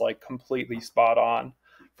face is like completely spot on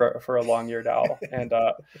for a long-eared owl. And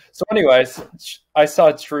so anyways, I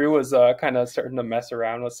saw Drew was kind of starting to mess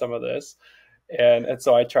around with some of this, and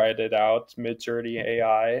so I tried it out, Midjourney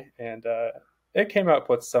AI, and it came up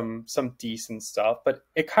with some decent stuff, but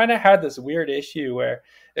it kind of had this weird issue where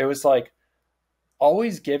it was like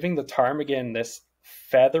always giving the ptarmigan this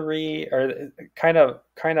feathery or kind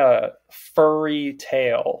of furry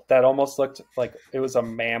tail that almost looked like it was a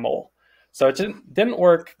mammal. So it didn't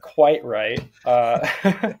work quite right. But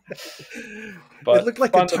it looked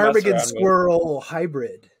like a ptarmigan squirrel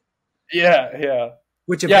hybrid. Yeah.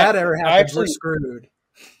 Which if that ever happens, we're screwed.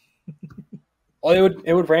 Well,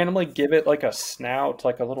 it would randomly give it like a snout,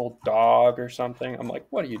 like a little dog or something. I'm like,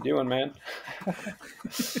 what are you doing, man?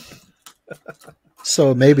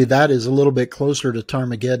 So maybe that is a little bit closer to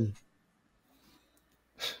Tarmageddon.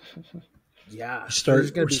 Yeah.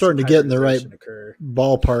 We're starting to get in the right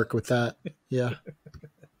ballpark with that. Yeah.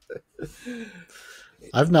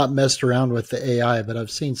 I've not messed around with the AI, but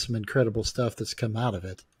I've seen some incredible stuff that's come out of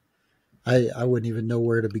it. I wouldn't even know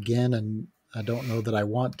where to begin, and I don't know that I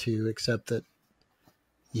want to, except that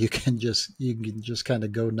you can just kind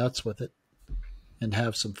of go nuts with it and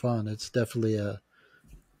have some fun. It's definitely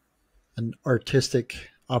an artistic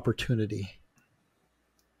opportunity.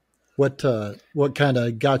 What kind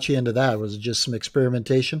of got you into that? Was it just some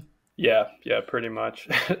experimentation? Yeah, pretty much.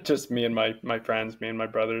 Just me and my friends, me and my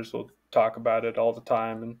brothers will talk about it all the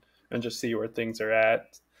time and just see where things are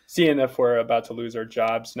at, seeing if we're about to lose our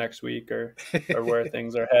jobs next week or where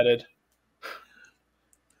things are headed.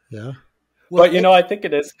 Yeah. Well, but I think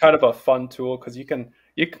it is kind of a fun tool because you can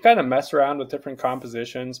kind of mess around with different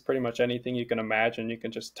compositions. Pretty much anything you can imagine, you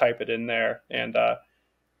can just type it in there, and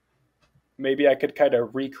maybe I could kind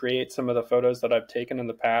of recreate some of the photos that I've taken in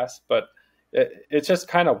the past. But it's just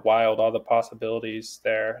kind of wild, all the possibilities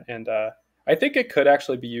there, and I think it could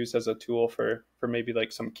actually be used as a tool for maybe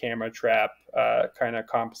like some camera trap kind of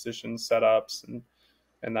composition setups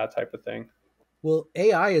and that type of thing. Well,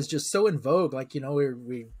 AI is just so in vogue. Like,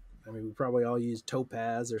 we probably all use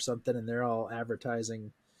Topaz or something, and they're all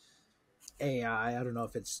advertising AI. I don't know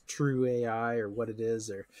if it's true AI or what it is,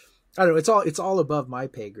 or I don't know. It's all above my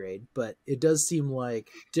pay grade, but it does seem like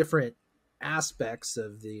different aspects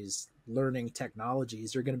of these learning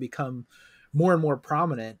technologies are going to become more and more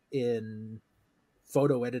prominent in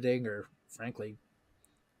photo editing, or frankly,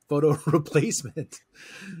 photo replacement.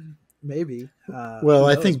 Maybe. Well,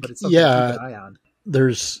 I think, but it's something to keep an eye on.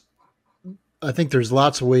 I think there's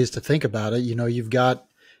lots of ways to think about it. You've got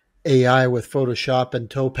AI with Photoshop and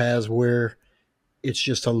Topaz where it's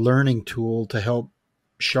just a learning tool to help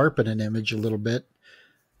sharpen an image a little bit.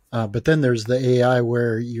 But then there's the AI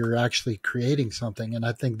where you're actually creating something. And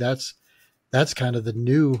I think that's kind of the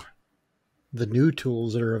new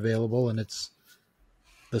tools that are available. And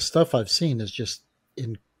the stuff I've seen is just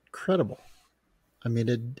incredible. I mean,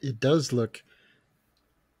 it does look,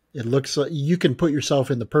 it looks like you can put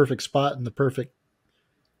yourself in the perfect spot in the perfect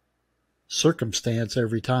circumstance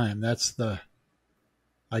every time. That's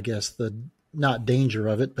I guess the not danger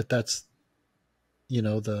of it, but that's,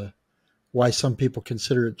 why some people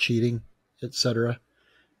consider it cheating, etc.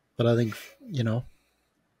 But I think,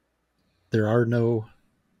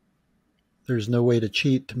 there's no way to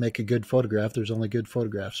cheat to make a good photograph. There's only good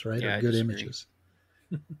photographs, right? Yeah, or good images.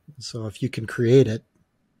 So if you can create it,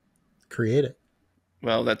 create it.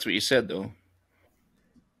 Well, that's what you said, though.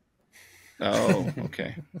 Oh,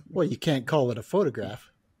 okay. Well, you can't call it a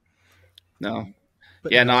photograph. No.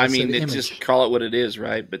 But yeah, no, I it's mean, an it's image. just call it what it is,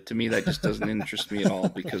 right? But to me, that just doesn't interest me at all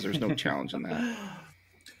because there's no challenge in that.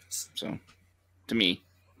 So, to me,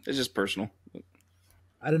 it's just personal.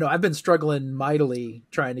 I don't know. I've been struggling mightily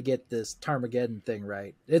trying to get this Tarmageddon thing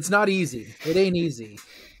right. It's not easy. It ain't easy.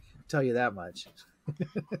 I'll tell you that much.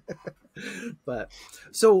 But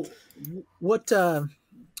so what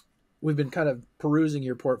we've been kind of perusing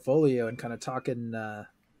your portfolio and kind of talking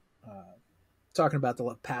about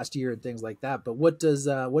the past year and things like that. But what does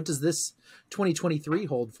this 2023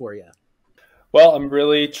 hold for you? Well, I'm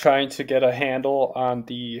really trying to get a handle on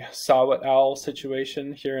the saw-whet owl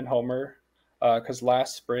situation here in Homer, because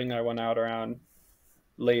last spring I went out around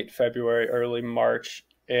late February, early March,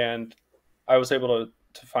 and I was able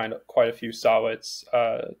to find quite a few saw-whets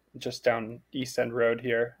just down East End Road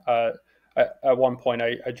here. At one point,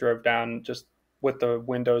 I drove down just with the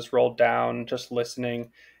windows rolled down, just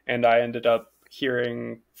listening, and I ended up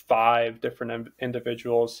hearing 5 different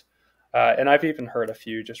individuals. And I've even heard a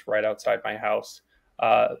few just right outside my house.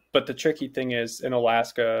 But the tricky thing is in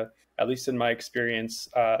Alaska, at least in my experience,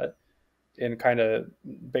 in kind of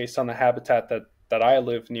based on the habitat that I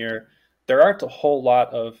live near, there aren't a whole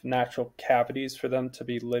lot of natural cavities for them to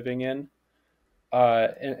be living in.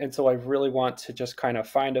 And so I really want to just kind of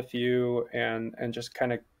find a few and just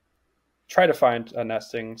kind of try to find a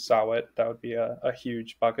nesting saw-whet. That would be a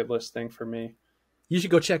huge bucket list thing for me. You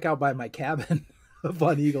should go check out by my cabin up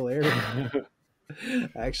on Eagle area.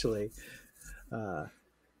 Actually, could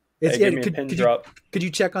you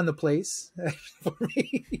check on the place for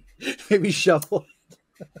me? Maybe shovel.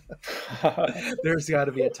 There's got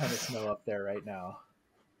to be a ton of snow up there right now.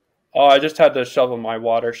 Oh, I just had to shovel my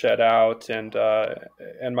watershed out and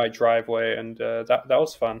my driveway, and that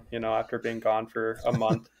was fun. After being gone for a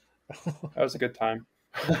month, that was a good time.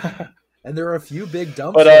 And there are a few big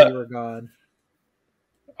dumps while you were gone.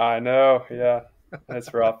 I know, yeah,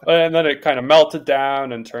 it's rough. And then it kind of melted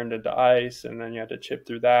down and turned into ice, and then you had to chip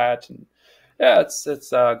through that. And yeah,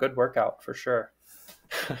 it's a good workout for sure.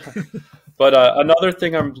 But another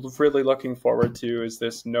thing I'm really looking forward to is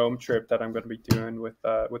this gnome trip that I'm going to be doing with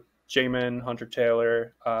Jamin, Hunter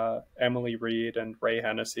Taylor, Emily Reed, and Ray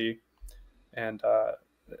Hennessy. And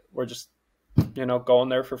we're just, going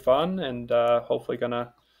there for fun and hopefully going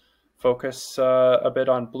to focus a bit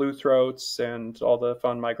on blue throats and all the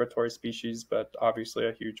fun migratory species. But obviously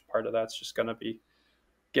a huge part of that's just going to be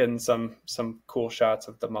getting some cool shots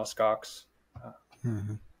of the muskox.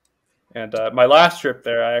 And my last trip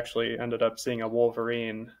there, I actually ended up seeing a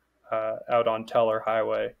wolverine out on Teller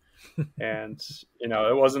Highway. And,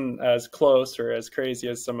 it wasn't as close or as crazy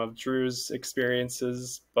as some of Drew's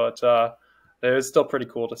experiences, but it was still pretty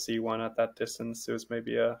cool to see one at that distance. It was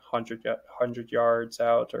maybe 100 yards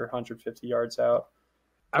out or 150 yards out.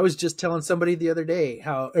 I was just telling somebody the other day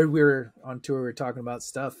how we were on tour, we were talking about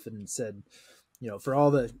stuff and said, for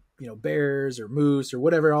all the, bears or moose or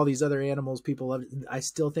whatever, all these other animals people love, I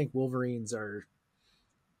still think wolverines are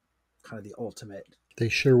kind of the ultimate. They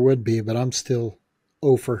sure would be, but I'm still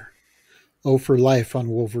for life on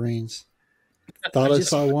wolverines. Thought I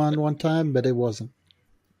saw one time, but it wasn't.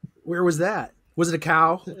 Where was that? Was it a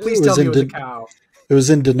cow? Please tell me it was a cow. It was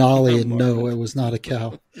in Denali, and no, Marmot. it was not a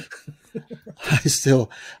cow.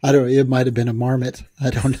 I don't. It might have been a marmot.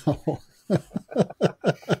 I don't know.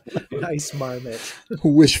 Nice marmot.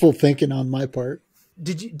 Wishful thinking on my part.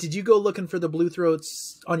 Did you go looking for the blue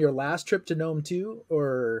throats on your last trip to Nome too,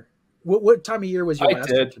 or what time of year was your I last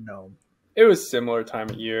did. trip to Nome? It was similar time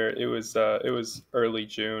of year. It was early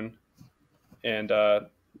June, and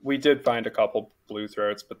we did find a couple blue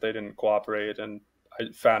throats, but they didn't cooperate. And I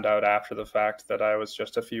found out after the fact that I was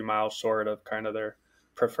just a few miles short of kind of their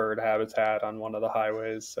preferred habitat on one of the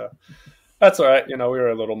highways. So that's all right. We were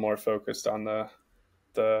a little more focused on the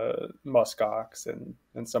muskox and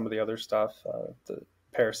some of the other stuff, the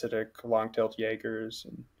parasitic long-tailed Jaegers.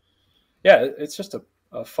 And yeah, it's just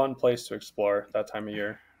a fun place to explore that time of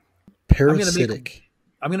year. Parasitic.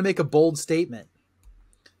 I'm going to make a bold statement.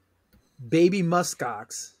 Baby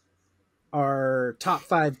muskox are top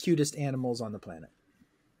 5 cutest animals on the planet.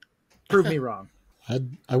 Prove me wrong.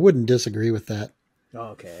 I wouldn't disagree with that. Oh,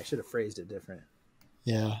 okay, I should have phrased it different.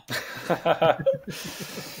 Yeah.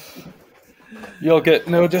 You'll get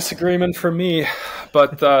no disagreement from me,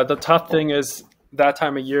 but the tough thing is that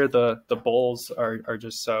time of year the bulls are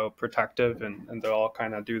just so protective, and they'll all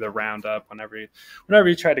kind of do the roundup whenever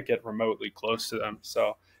you try to get remotely close to them.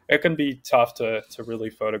 So it can be tough to really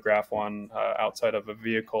photograph one outside of a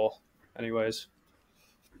vehicle anyways.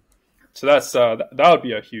 So that's that would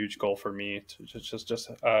be a huge goal for me, to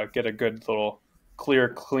just get a good little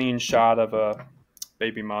clean shot of a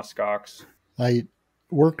baby muskox. I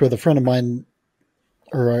worked with a friend of mine,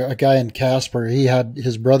 or a guy in Casper.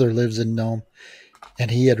 His brother lives in Nome,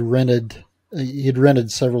 and he had rented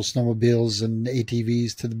several snowmobiles and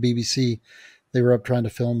ATVs to the BBC. They were up trying to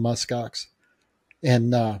film muskox,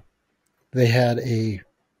 and they had a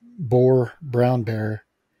brown bear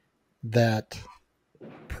that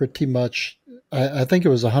pretty much, I think it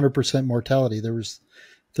was 100% mortality. There was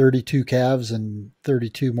 32 calves and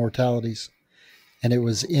 32 mortalities. And it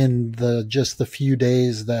was in just the few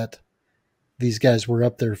days that these guys were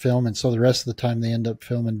up there filming. So the rest of the time they end up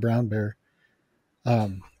filming brown bear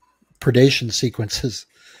predation sequences.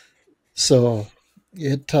 So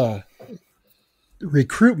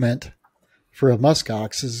recruitment for a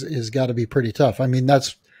muskox is got to be pretty tough. I mean,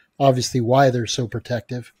 that's obviously why they're so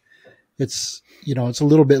protective. It's a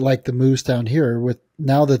little bit like the moose down here. With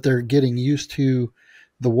now that they're getting used to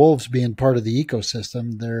the wolves being part of the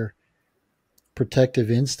ecosystem, their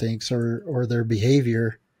protective instincts or their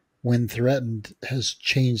behavior when threatened has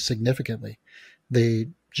changed significantly. They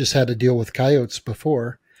just had to deal with coyotes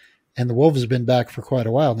before, and the wolves have been back for quite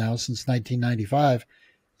a while now, since 1995,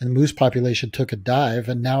 and the moose population took a dive,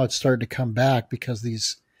 and now it's starting to come back because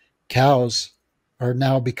these cows are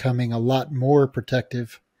now becoming a lot more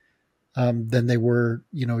protective than they were,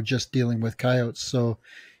 just dealing with coyotes. So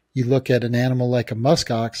you look at an animal like a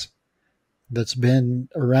muskox that's been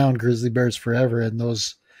around grizzly bears forever, and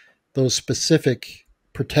those specific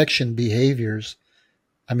protection behaviors.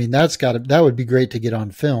 I mean, that would be great to get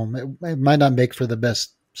on film. It might not make for the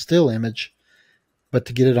best still image, but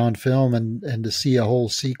to get it on film and to see a whole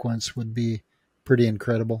sequence would be pretty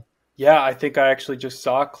incredible. Yeah, I think I actually just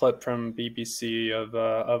saw a clip from BBC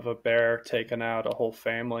of a bear taking out a whole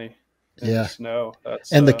family in the snow.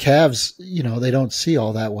 And the calves, they don't see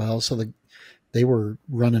all that well, so they were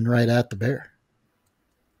running right at the bear.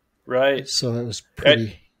 Right. So it was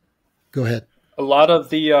pretty. Go ahead. A lot of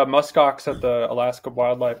the muskox at the Alaska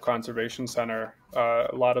Wildlife Conservation Center, a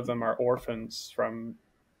lot of them are orphans from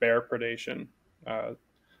bear predation.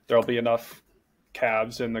 There'll be enough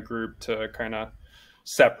calves in the group to kind of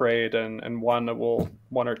separate, and one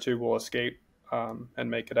or two will escape and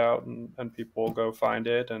make it out, and people will go find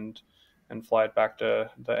it and fly it back to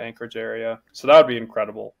the Anchorage area. So that would be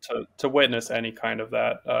incredible to witness any kind of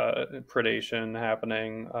that predation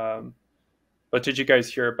happening. But did you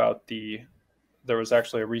guys hear about there was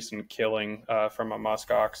actually a recent killing from a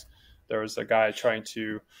muskox? There was a guy trying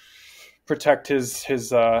to protect his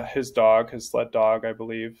dog, his sled dog, I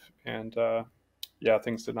believe. And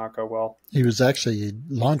things did not go well. He was actually a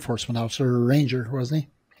law enforcement officer or ranger, wasn't he,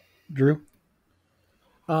 Drew?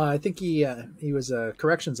 I think he was a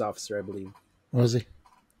corrections officer, I believe. Was he?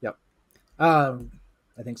 Yep. I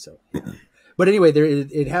think so. But anyway,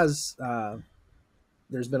 it has.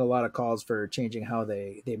 There's been a lot of calls for changing how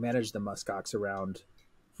they manage the muskox around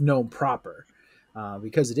Nome proper,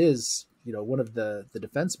 because it is, one of the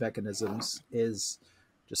defense mechanisms is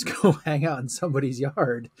just go hang out in somebody's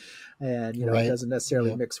yard, and Right. It doesn't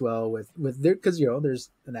necessarily mix well with there, because there's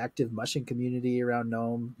an active mushing community around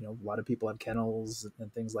Nome. A lot of people have kennels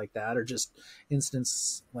and things like that, or just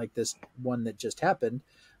instances like this one that just happened.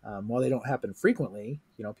 While they don't happen frequently,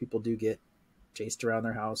 people do get chased around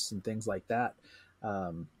their house and things like that.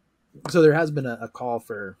 So there has been a call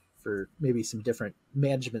for maybe some different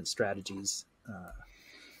management strategies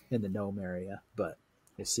in the Nome area, but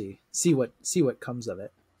we'll see what comes of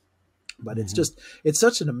it. But it's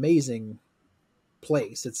such an amazing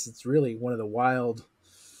place. It's really one of the wild.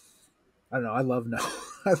 I don't know. I love Nome.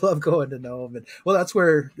 I love going to Nome, and well,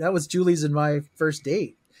 that was Julie's and my first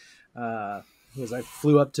date. Was I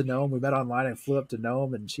flew up to Nome. We met online and flew up to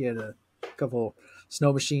Nome, and she had a couple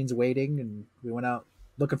snow machines waiting, and we went out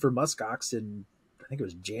looking for muskox in, I think it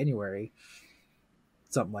was January,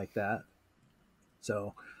 something like that.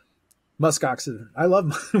 So muskox, I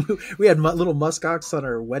love. We had little muskox on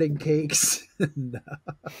our wedding cakes. And,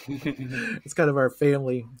 it's kind of our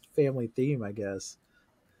family theme, I guess.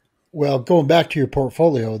 Well, going back to your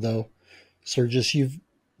portfolio, though, Sergius, you've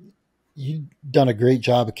done a great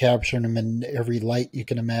job of capturing them in every light you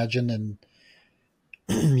can imagine, and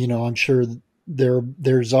I'm sure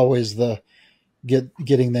there's always the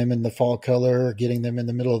getting them in the fall color, or getting them in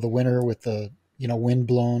the middle of the winter with the wind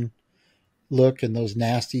blown look and those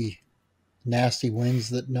nasty winds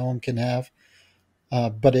that Nome can have.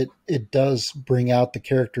 But it does bring out the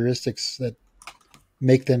characteristics that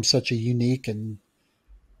make them such a unique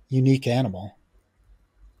animal,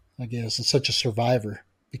 I guess, and such a survivor,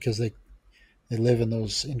 because they live in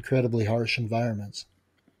those incredibly harsh environments.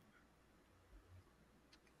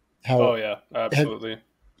 Oh yeah, absolutely.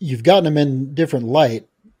 You've gotten them in different light.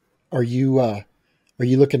 Are you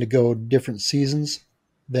looking to go different seasons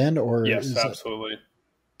then, or yes, absolutely.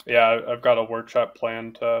 Yeah, I've got a workshop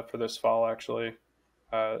planned for this fall. Actually,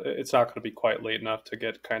 it's not going to be quite late enough to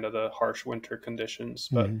get kind of the harsh winter conditions,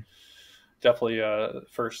 but definitely a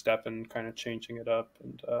first step in kind of changing it up.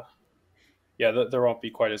 And there won't be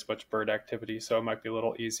quite as much bird activity, so it might be a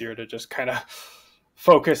little easier to just kind of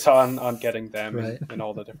focus on getting them in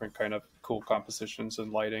all the different kind of cool compositions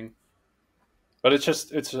and lighting. But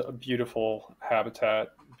it's a beautiful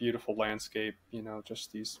habitat, beautiful landscape,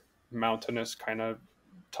 just these mountainous kind of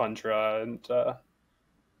tundra, and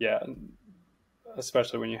and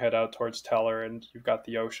especially when you head out towards Teller and you've got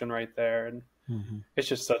the ocean right there, and it's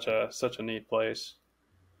just such a neat place.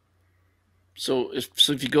 So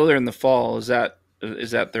if you go there in the fall, is that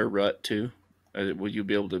their rut too? Will you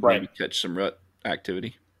be able to maybe catch some rut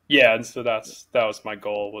activity? Yeah, and so that was my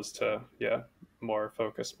goal, was to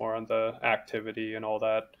focus more on the activity and all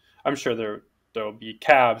that. I'm sure there'll be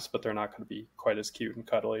calves, but they're not going to be quite as cute and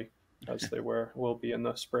cuddly as they will be in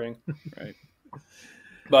the spring. Right.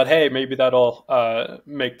 But hey, maybe that'll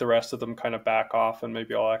make the rest of them kind of back off, and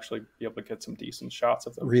maybe I'll actually be able to get some decent shots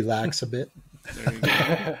of them. Relax a bit. There you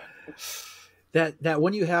go. That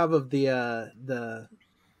one you have of the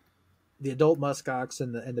adult muskox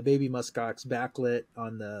and the baby muskox backlit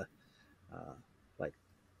on the like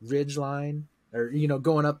ridge line, or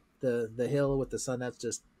going up the hill with the sun, that's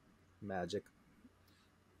just magic.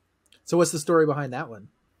 So what's the story behind that one?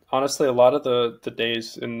 Honestly, a lot of the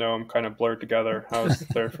days in Nome kind of blurred together. I was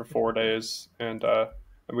there for 4 days, and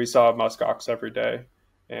we saw muskox every day,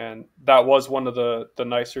 and that was one of the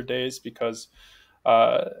nicer days because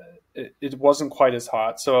it wasn't quite as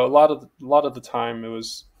hot. So a lot of the time it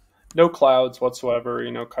was no clouds whatsoever.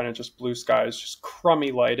 Kind of just blue skies, just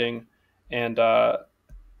crummy lighting, and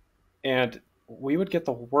we would get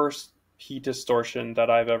the worst heat distortion that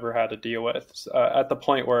I've ever had to deal with, at the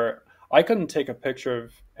point where I couldn't take a picture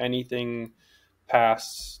of anything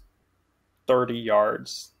past 30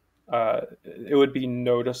 yards. It would be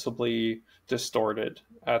noticeably distorted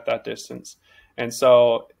at that distance. And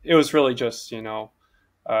so it was really just,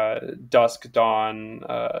 dusk, dawn,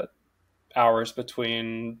 hours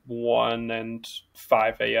between 1 and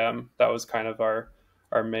 5 a.m. That was kind of our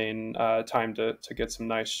main time to get some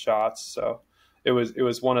nice shots. So it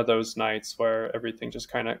was one of those nights where everything just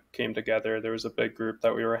kind of came together. There was a big group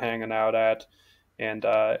that we were hanging out at, and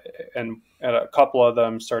a couple of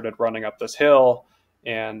them started running up this hill,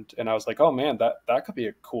 and I was like, oh man, that could be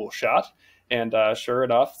a cool shot. And sure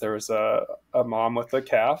enough, there was a mom with a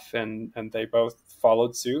calf, and they both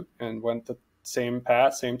followed suit and went the same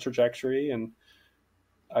path, same trajectory, and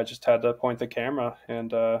I just had to point the camera,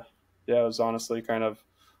 and it was honestly kind of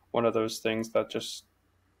one of those things that just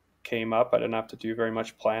came up. I didn't have to do very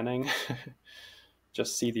much planning.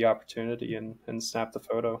 Just see the opportunity and snap the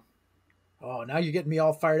photo. Oh, now you're getting me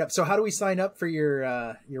all fired up. So how do we sign up for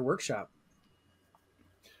your workshop?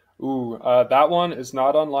 Ooh, that one is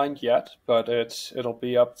not online yet, but it'll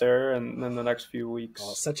be up there in the next few weeks.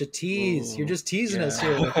 Oh, such a tease. Ooh, you're just teasing us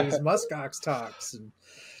here with these muskox talks. And,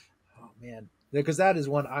 oh man, because that is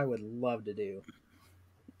one I would love to do.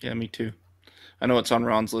 Yeah, me too. I know it's on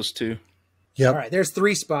Ron's list too. Yep. All right, there's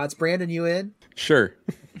 3 spots. Brandon, you in? Sure.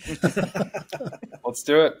 Let's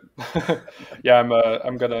do it. Yeah,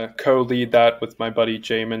 I'm gonna co-lead that with my buddy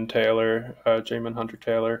Jamin Hunter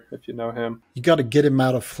Taylor, if you know him. You got to get him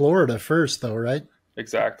out of Florida first, though, right?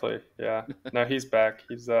 Exactly. Yeah. No, he's back.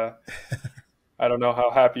 He's I don't know how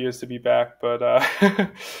happy he is to be back, but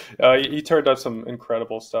he turned up some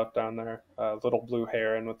incredible stuff down there. Little blue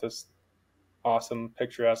heron with this awesome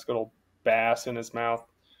picturesque little bass in his mouth.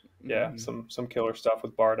 Yeah, some killer stuff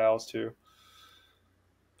with barred owls too.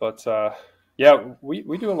 But yeah,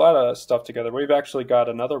 we do a lot of stuff together. We've actually got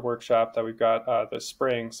another workshop that we've got this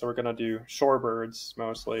spring, so we're going to do shorebirds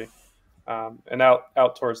mostly, and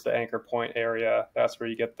out towards the Anchor Point area. That's where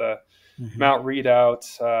you get the Mount Redoubt,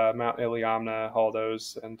 Mount Iliamna, all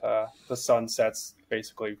those, and the sun sets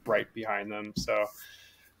basically right behind them. So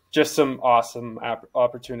just some awesome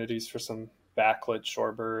opportunities for some backlit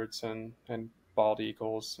shorebirds and bald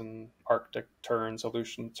eagles and Arctic terns,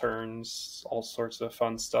 Aleutian terns, all sorts of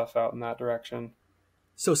fun stuff out in that direction.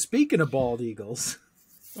 So speaking of bald eagles.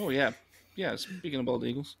 Oh, yeah. Yeah, speaking of bald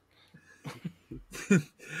eagles.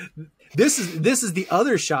 This is the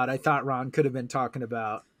other shot I thought Ron could have been talking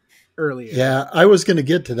about earlier. Yeah, I was going to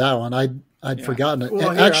get to that one. I'd forgotten it.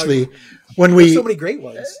 Well, actually, there's so many great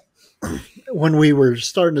ones. When we were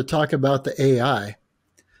starting to talk about the AI,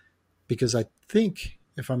 because I think,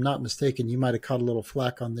 if I'm not mistaken, you might have caught a little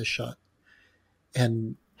flack on this shot,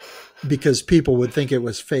 and because people would think it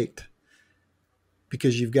was faked,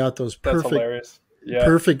 because you've got those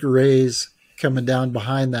perfect rays coming down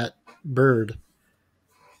behind that bird,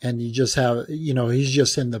 and you just have, he's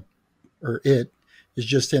just it is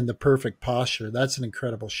just in the perfect posture. That's an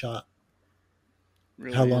incredible shot.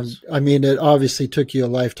 Really How long? is. I mean, it obviously took you a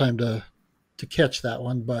lifetime to catch that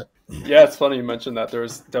one, but yeah, it's funny you mentioned that. There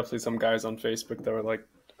was definitely some guys on Facebook that were like,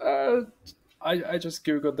 I just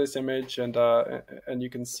Googled this image and you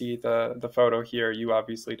can see the photo here. You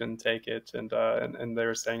obviously didn't take it. And they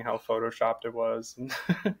were saying how photoshopped it was. And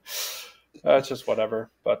it's just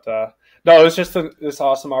whatever. But no, it was just this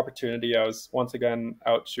awesome opportunity. I was once again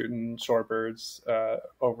out shooting shorebirds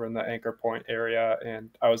over in the Anchor Point area.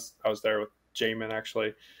 And I was there with Jamin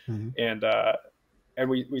actually. And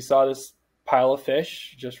we saw this pile of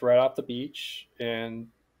fish just right off the beach and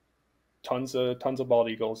tons of bald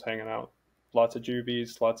eagles hanging out, lots of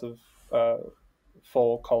juvies, lots of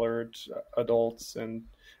full colored adults, and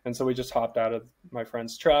so we just hopped out of my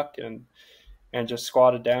friend's truck and just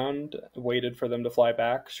squatted down, waited for them to fly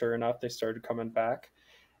back. Sure enough, they started coming back,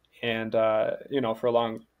 and for a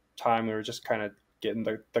long time we were just kind of getting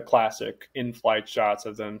the classic in-flight shots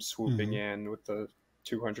of them swooping in with the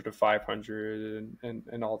 200 to 500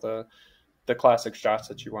 and all the classic shots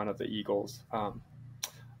that you want of the eagles.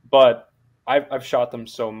 But I've shot them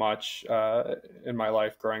so much in my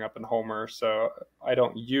life growing up in Homer, so I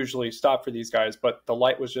don't usually stop for these guys. But the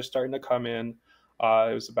light was just starting to come in.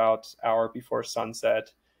 It was about an hour before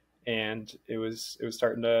sunset, and it was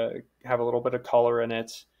starting to have a little bit of color in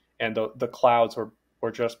it, and the clouds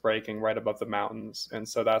were just breaking right above the mountains, and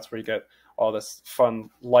so that's where you get all this fun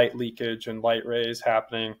light leakage and light rays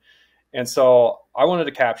happening. And so I wanted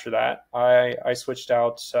to capture that. I switched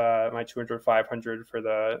out my 200-500 for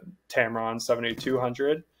the Tamron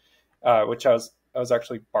 7200, which I was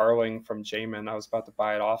actually borrowing from Jamin. I was about to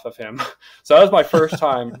buy it off of him. So that was my first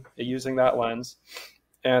time using that lens.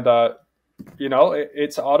 And,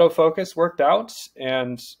 its autofocus worked out.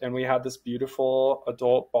 And we had this beautiful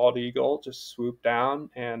adult bald eagle just swoop down.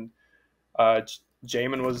 And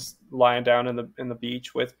Jamin was lying down in the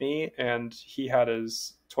beach with me, and he had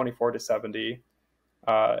his 24-70,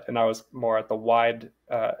 and I was more at the wide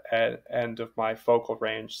end of my focal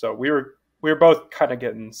range. So we were both kind of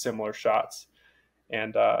getting similar shots,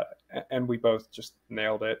 and we both just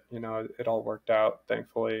nailed it. It all worked out.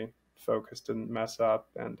 Thankfully, focus didn't mess up,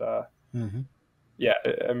 and yeah,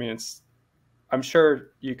 I mean, I'm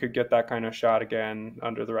sure you could get that kind of shot again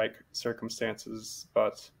under the right circumstances,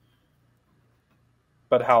 but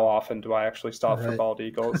how often do I actually stop for bald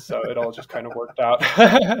eagles? So it all just kind of worked out.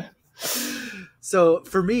 So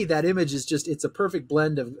for me, that image is it's a perfect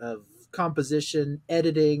blend of composition,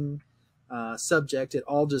 editing, subject. It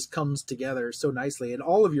all just comes together so nicely. And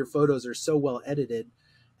all of your photos are so well edited.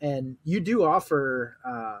 And you do offer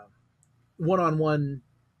one-on-one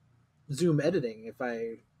zoom editing, if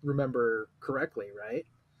I remember correctly, right?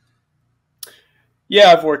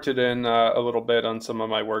 Yeah, I've worked it in a little bit on some of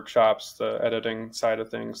my workshops, the editing side of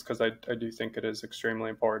things, because I do think it is extremely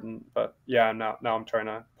important. But yeah, now I'm trying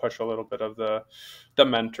to push a little bit of the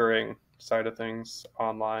mentoring side of things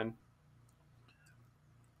online.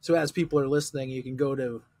 So as people are listening, you can go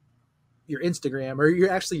to your Instagram or your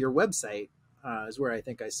website, is where I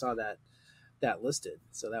think I saw that listed.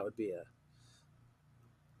 So that would be a.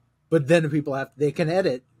 But then they can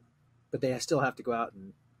edit, but they still have to go out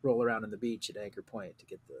and roll around on the beach at Anchor Point to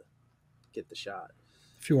get the shot.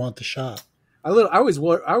 If you want the shot, I always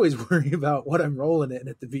worry about what I'm rolling in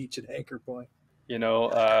at the beach at Anchor Point.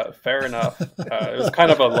 Fair enough. It was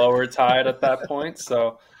kind of a lower tide at that point,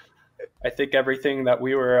 so I think everything that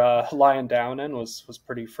we were lying down in was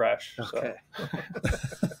pretty fresh. Okay.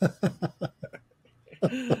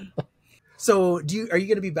 So are you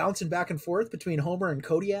going to be bouncing back and forth between Homer and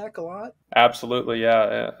Kodiak a lot? Absolutely,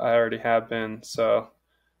 yeah. I already have been. So,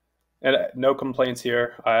 and no complaints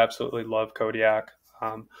here. I absolutely love Kodiak.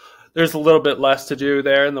 There's a little bit less to do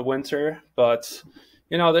there in the winter, but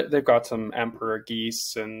they've got some emperor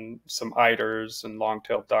geese and some eiders and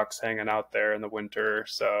long-tailed ducks hanging out there in the winter.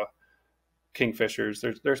 So, kingfishers,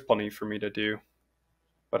 there's plenty for me to do,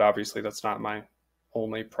 but obviously that's not my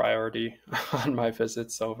only priority on my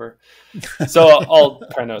visits over. So I'll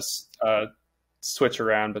kind of switch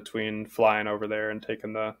around between flying over there and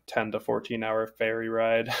taking the 10 to 14 hour ferry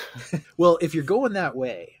ride. Well, if you're going that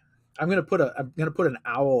way, I'm going to put an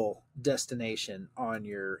owl destination on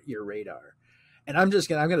your radar. And I'm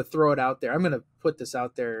going to throw it out there. I'm going to put this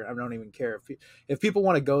out there. I don't even care if people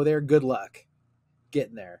want to go there, good luck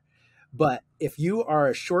getting there. But if you are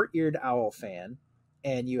a short-eared owl fan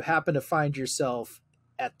and you happen to find yourself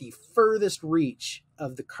at the furthest reach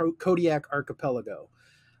of the Kodiak archipelago,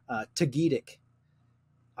 Tagetik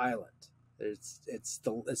Island, it's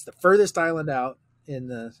the furthest island out in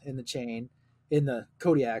the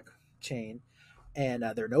Kodiak chain, and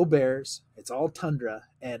there are no bears. It's all tundra,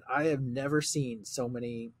 and I have never seen so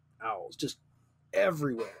many owls just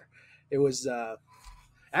everywhere. It was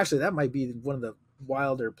actually, that might be one of the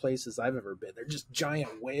wilder places I've ever been. They're just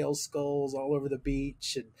giant whale skulls all over the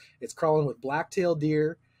beach, and it's crawling with black-tailed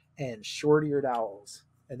deer and short-eared owls,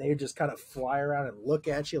 and they just kind of fly around and look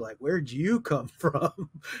at you like, where'd you come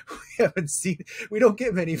from? We don't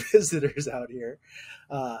get many visitors out here.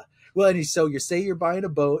 Well, and so you say you're buying a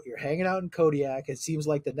boat, you're hanging out in Kodiak. It seems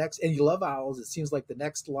like and you love owls. It seems like the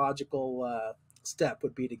next logical step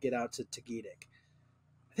would be to get out to Tagetik.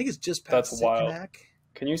 I think it's just past That's wild. Sitkinak.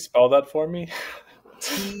 Can you spell that for me?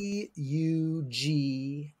 Tugid.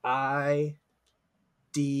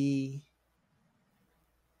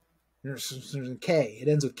 There's a K. It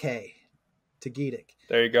ends with K. Tagetik.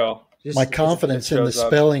 There you go. My confidence in the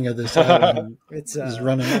spelling of this island is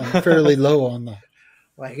running fairly low on the.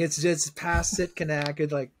 Like it's past Sitkinak.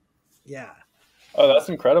 It's like, yeah. Oh, that's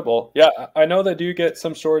incredible. Yeah, I know they do get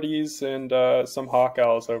some shorties and some hawk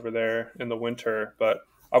owls over there in the winter, but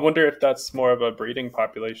I wonder if that's more of a breeding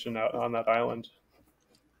population out on that island.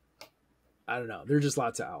 I don't know. There are just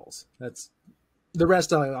lots of owls. That's the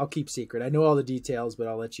rest. I'll keep secret. I know all the details, but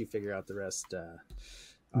I'll let you figure out the rest.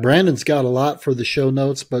 Brandon's got a lot for the show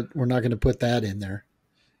notes, but we're not going to put that in there.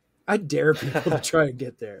 I dare people to try and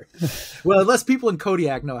get there. Well, unless people in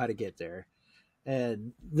Kodiak know how to get there,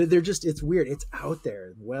 and they're just, it's weird. It's out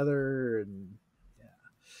there, weather, and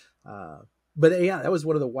yeah. But yeah, that was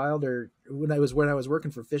one of the wilder when I was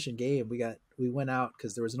working for Fish and Game. We went out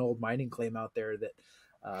because there was an old mining claim out there that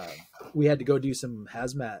we had to go do some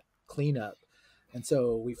hazmat cleanup, and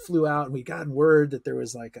so we flew out and we got word that there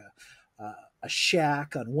was like a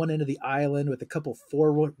shack on one end of the island with a couple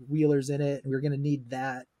 4-wheelers in it, and we were going to need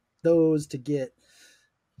those to get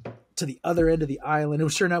to the other end of the island.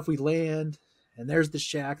 And sure enough, we land and there's the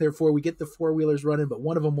shack. Therefore, we get the 4-wheelers running, but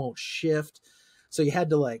one of them won't shift. So you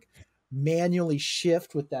had to like manually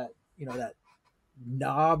shift with that, that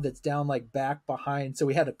knob that's down like back behind. So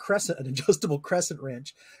we had an adjustable crescent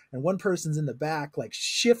wrench, and one person's in the back, like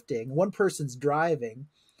shifting. One person's driving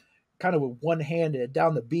kind of with one-handed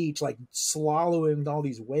down the beach, like swallowing all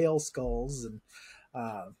these whale skulls and,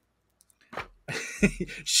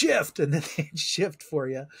 shift, and then they shift for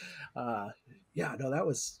you.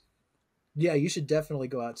 You should definitely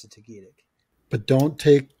go out to Tagetik. But don't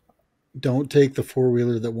take the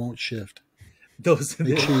 4-wheeler that won't shift.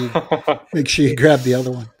 Make sure you grab the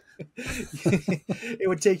other one. It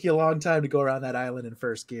would take you a long time to go around that island in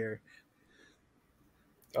first gear.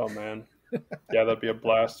 Oh man. Yeah, that'd be a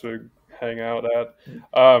blast to hang out at.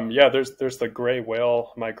 There's the gray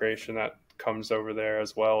whale migration that comes over there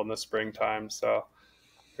as well in the springtime. So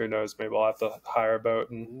who knows? Maybe I'll have to hire a boat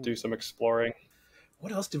and do some exploring.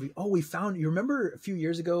 What else did we found? You remember a few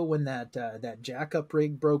years ago when that jackup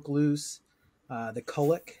rig broke loose, the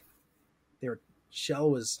Kullik?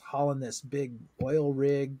 Shell was hauling this big oil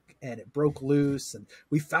rig and it broke loose, and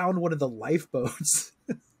we found one of the lifeboats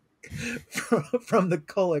from the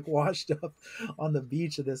Kullik washed up on the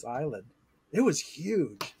beach of this island. It was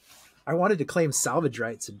huge. I wanted to claim salvage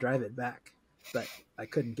rights and drive it back, but I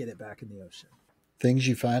couldn't get it back in the ocean. Things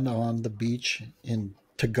you find on the beach in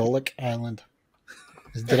Tagolik Island.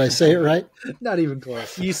 Did I say it right? Not even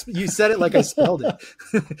close. You said it like I spelled it.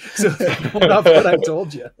 So going off what I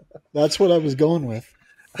told you. That's what I was going with.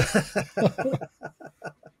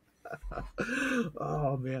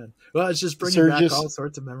 Oh man. Well, it's just bringing back all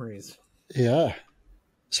sorts of memories. Yeah.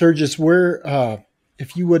 Sergius, where,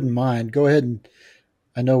 if you wouldn't mind, go ahead and,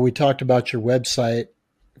 I know we talked about your website.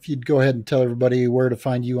 If you'd go ahead and tell everybody where to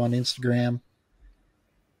find you on Instagram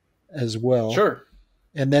as well. Sure.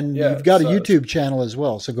 And then you've got a YouTube channel as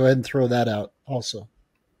well. So go ahead and throw that out also.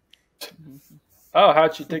 Oh,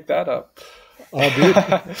 how'd you dig that up? Oh, dude,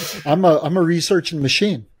 I'm a researching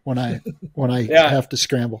machine when I have to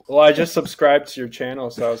scramble. Well, I just subscribed to your channel,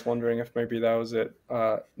 so I was wondering if maybe that was it.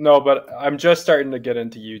 No, but I'm just starting to get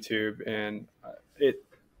into YouTube, and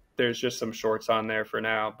there's just some shorts on there for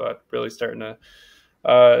now, but really starting to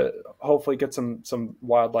hopefully get some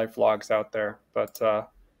wildlife vlogs out there. But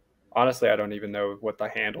honestly, I don't even know what the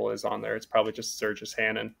handle is on there. It's probably just Sergius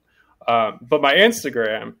Hannan. But my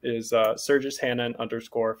Instagram is Sergius Hannan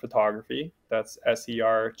 _photography. That's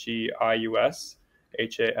SERGIUS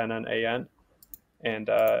HANNAN. And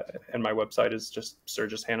my website is just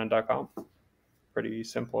sergiushannan.com. Pretty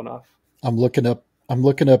simple enough. I'm looking up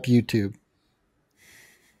YouTube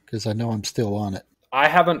because I know I'm still on it. I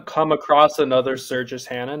haven't come across another Sergius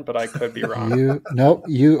Hannan, but I could be wrong.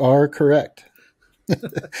 You are correct.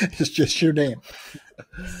 It's just your name.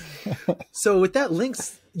 So with that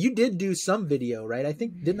links, you did do some video, right? I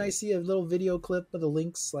think, didn't I see a little video clip of the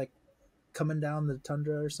lynx like coming down the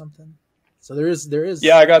tundra or something? So there is.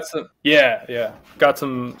 Yeah, I got some. Yeah. Got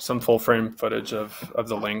some full frame footage of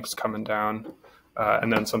the lynx coming down,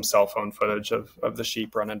 and then some cell phone footage of the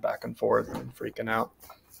sheep running back and forth and freaking out.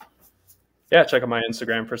 Yeah, check out my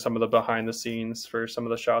Instagram for some of the behind the scenes for some of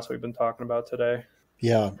the shots we've been talking about today.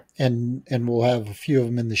 Yeah, and we'll have a few of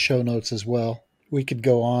them in the show notes as well. We could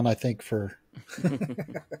go on, I think, for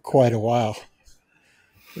quite a while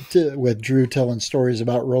with Drew telling stories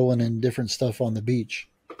about rolling in different stuff on the beach,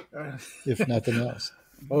 if nothing else.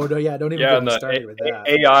 Oh, no, yeah, don't even get me started with that.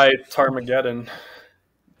 AI Tarmageddon.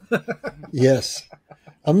 Yes.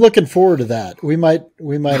 I'm looking forward to that. We might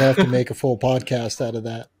have to make a full podcast out of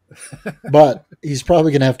that. But he's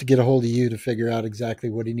probably going to have to get a hold of you to figure out exactly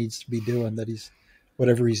what he needs to be doing,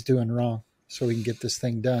 whatever he's doing wrong, so we can get this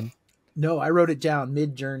thing done. No, I wrote it down.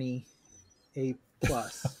 Mid-Journey A+.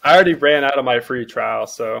 I already ran out of my free trial,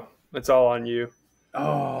 so it's all on you.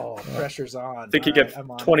 Oh, pressure's on. I think you get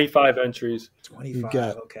 25 entries. 25, You've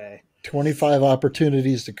got okay. 25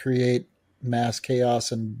 opportunities to create mass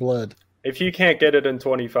chaos and blood. If you can't get it in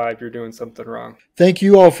 25, you're doing something wrong. Thank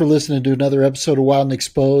you all for listening to another episode of Wild and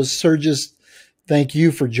Exposed. Sergius, thank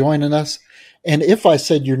you for joining us. And if I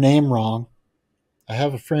said your name wrong, I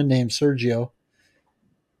have a friend named Sergio,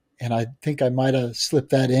 and I think I might have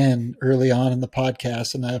slipped that in early on in the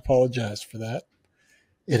podcast, and I apologize for that.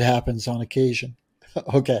 It happens on occasion.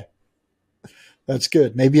 Okay. That's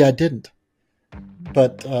good. Maybe I didn't.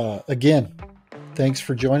 But again, thanks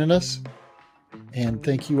for joining us. And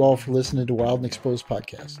thank you all for listening to Wild and Exposed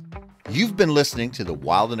Podcast. You've been listening to the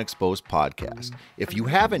Wild and Exposed Podcast. If you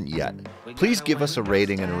haven't yet, please give us a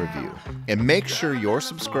rating and a review. And make sure you're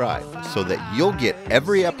subscribed so that you'll get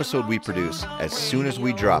every episode we produce as soon as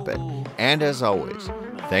we drop it. And as always,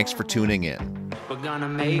 thanks for tuning in. We're gonna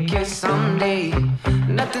make it someday.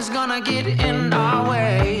 Nothing's gonna get in our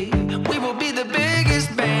way. We will be the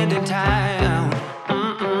biggest band in town.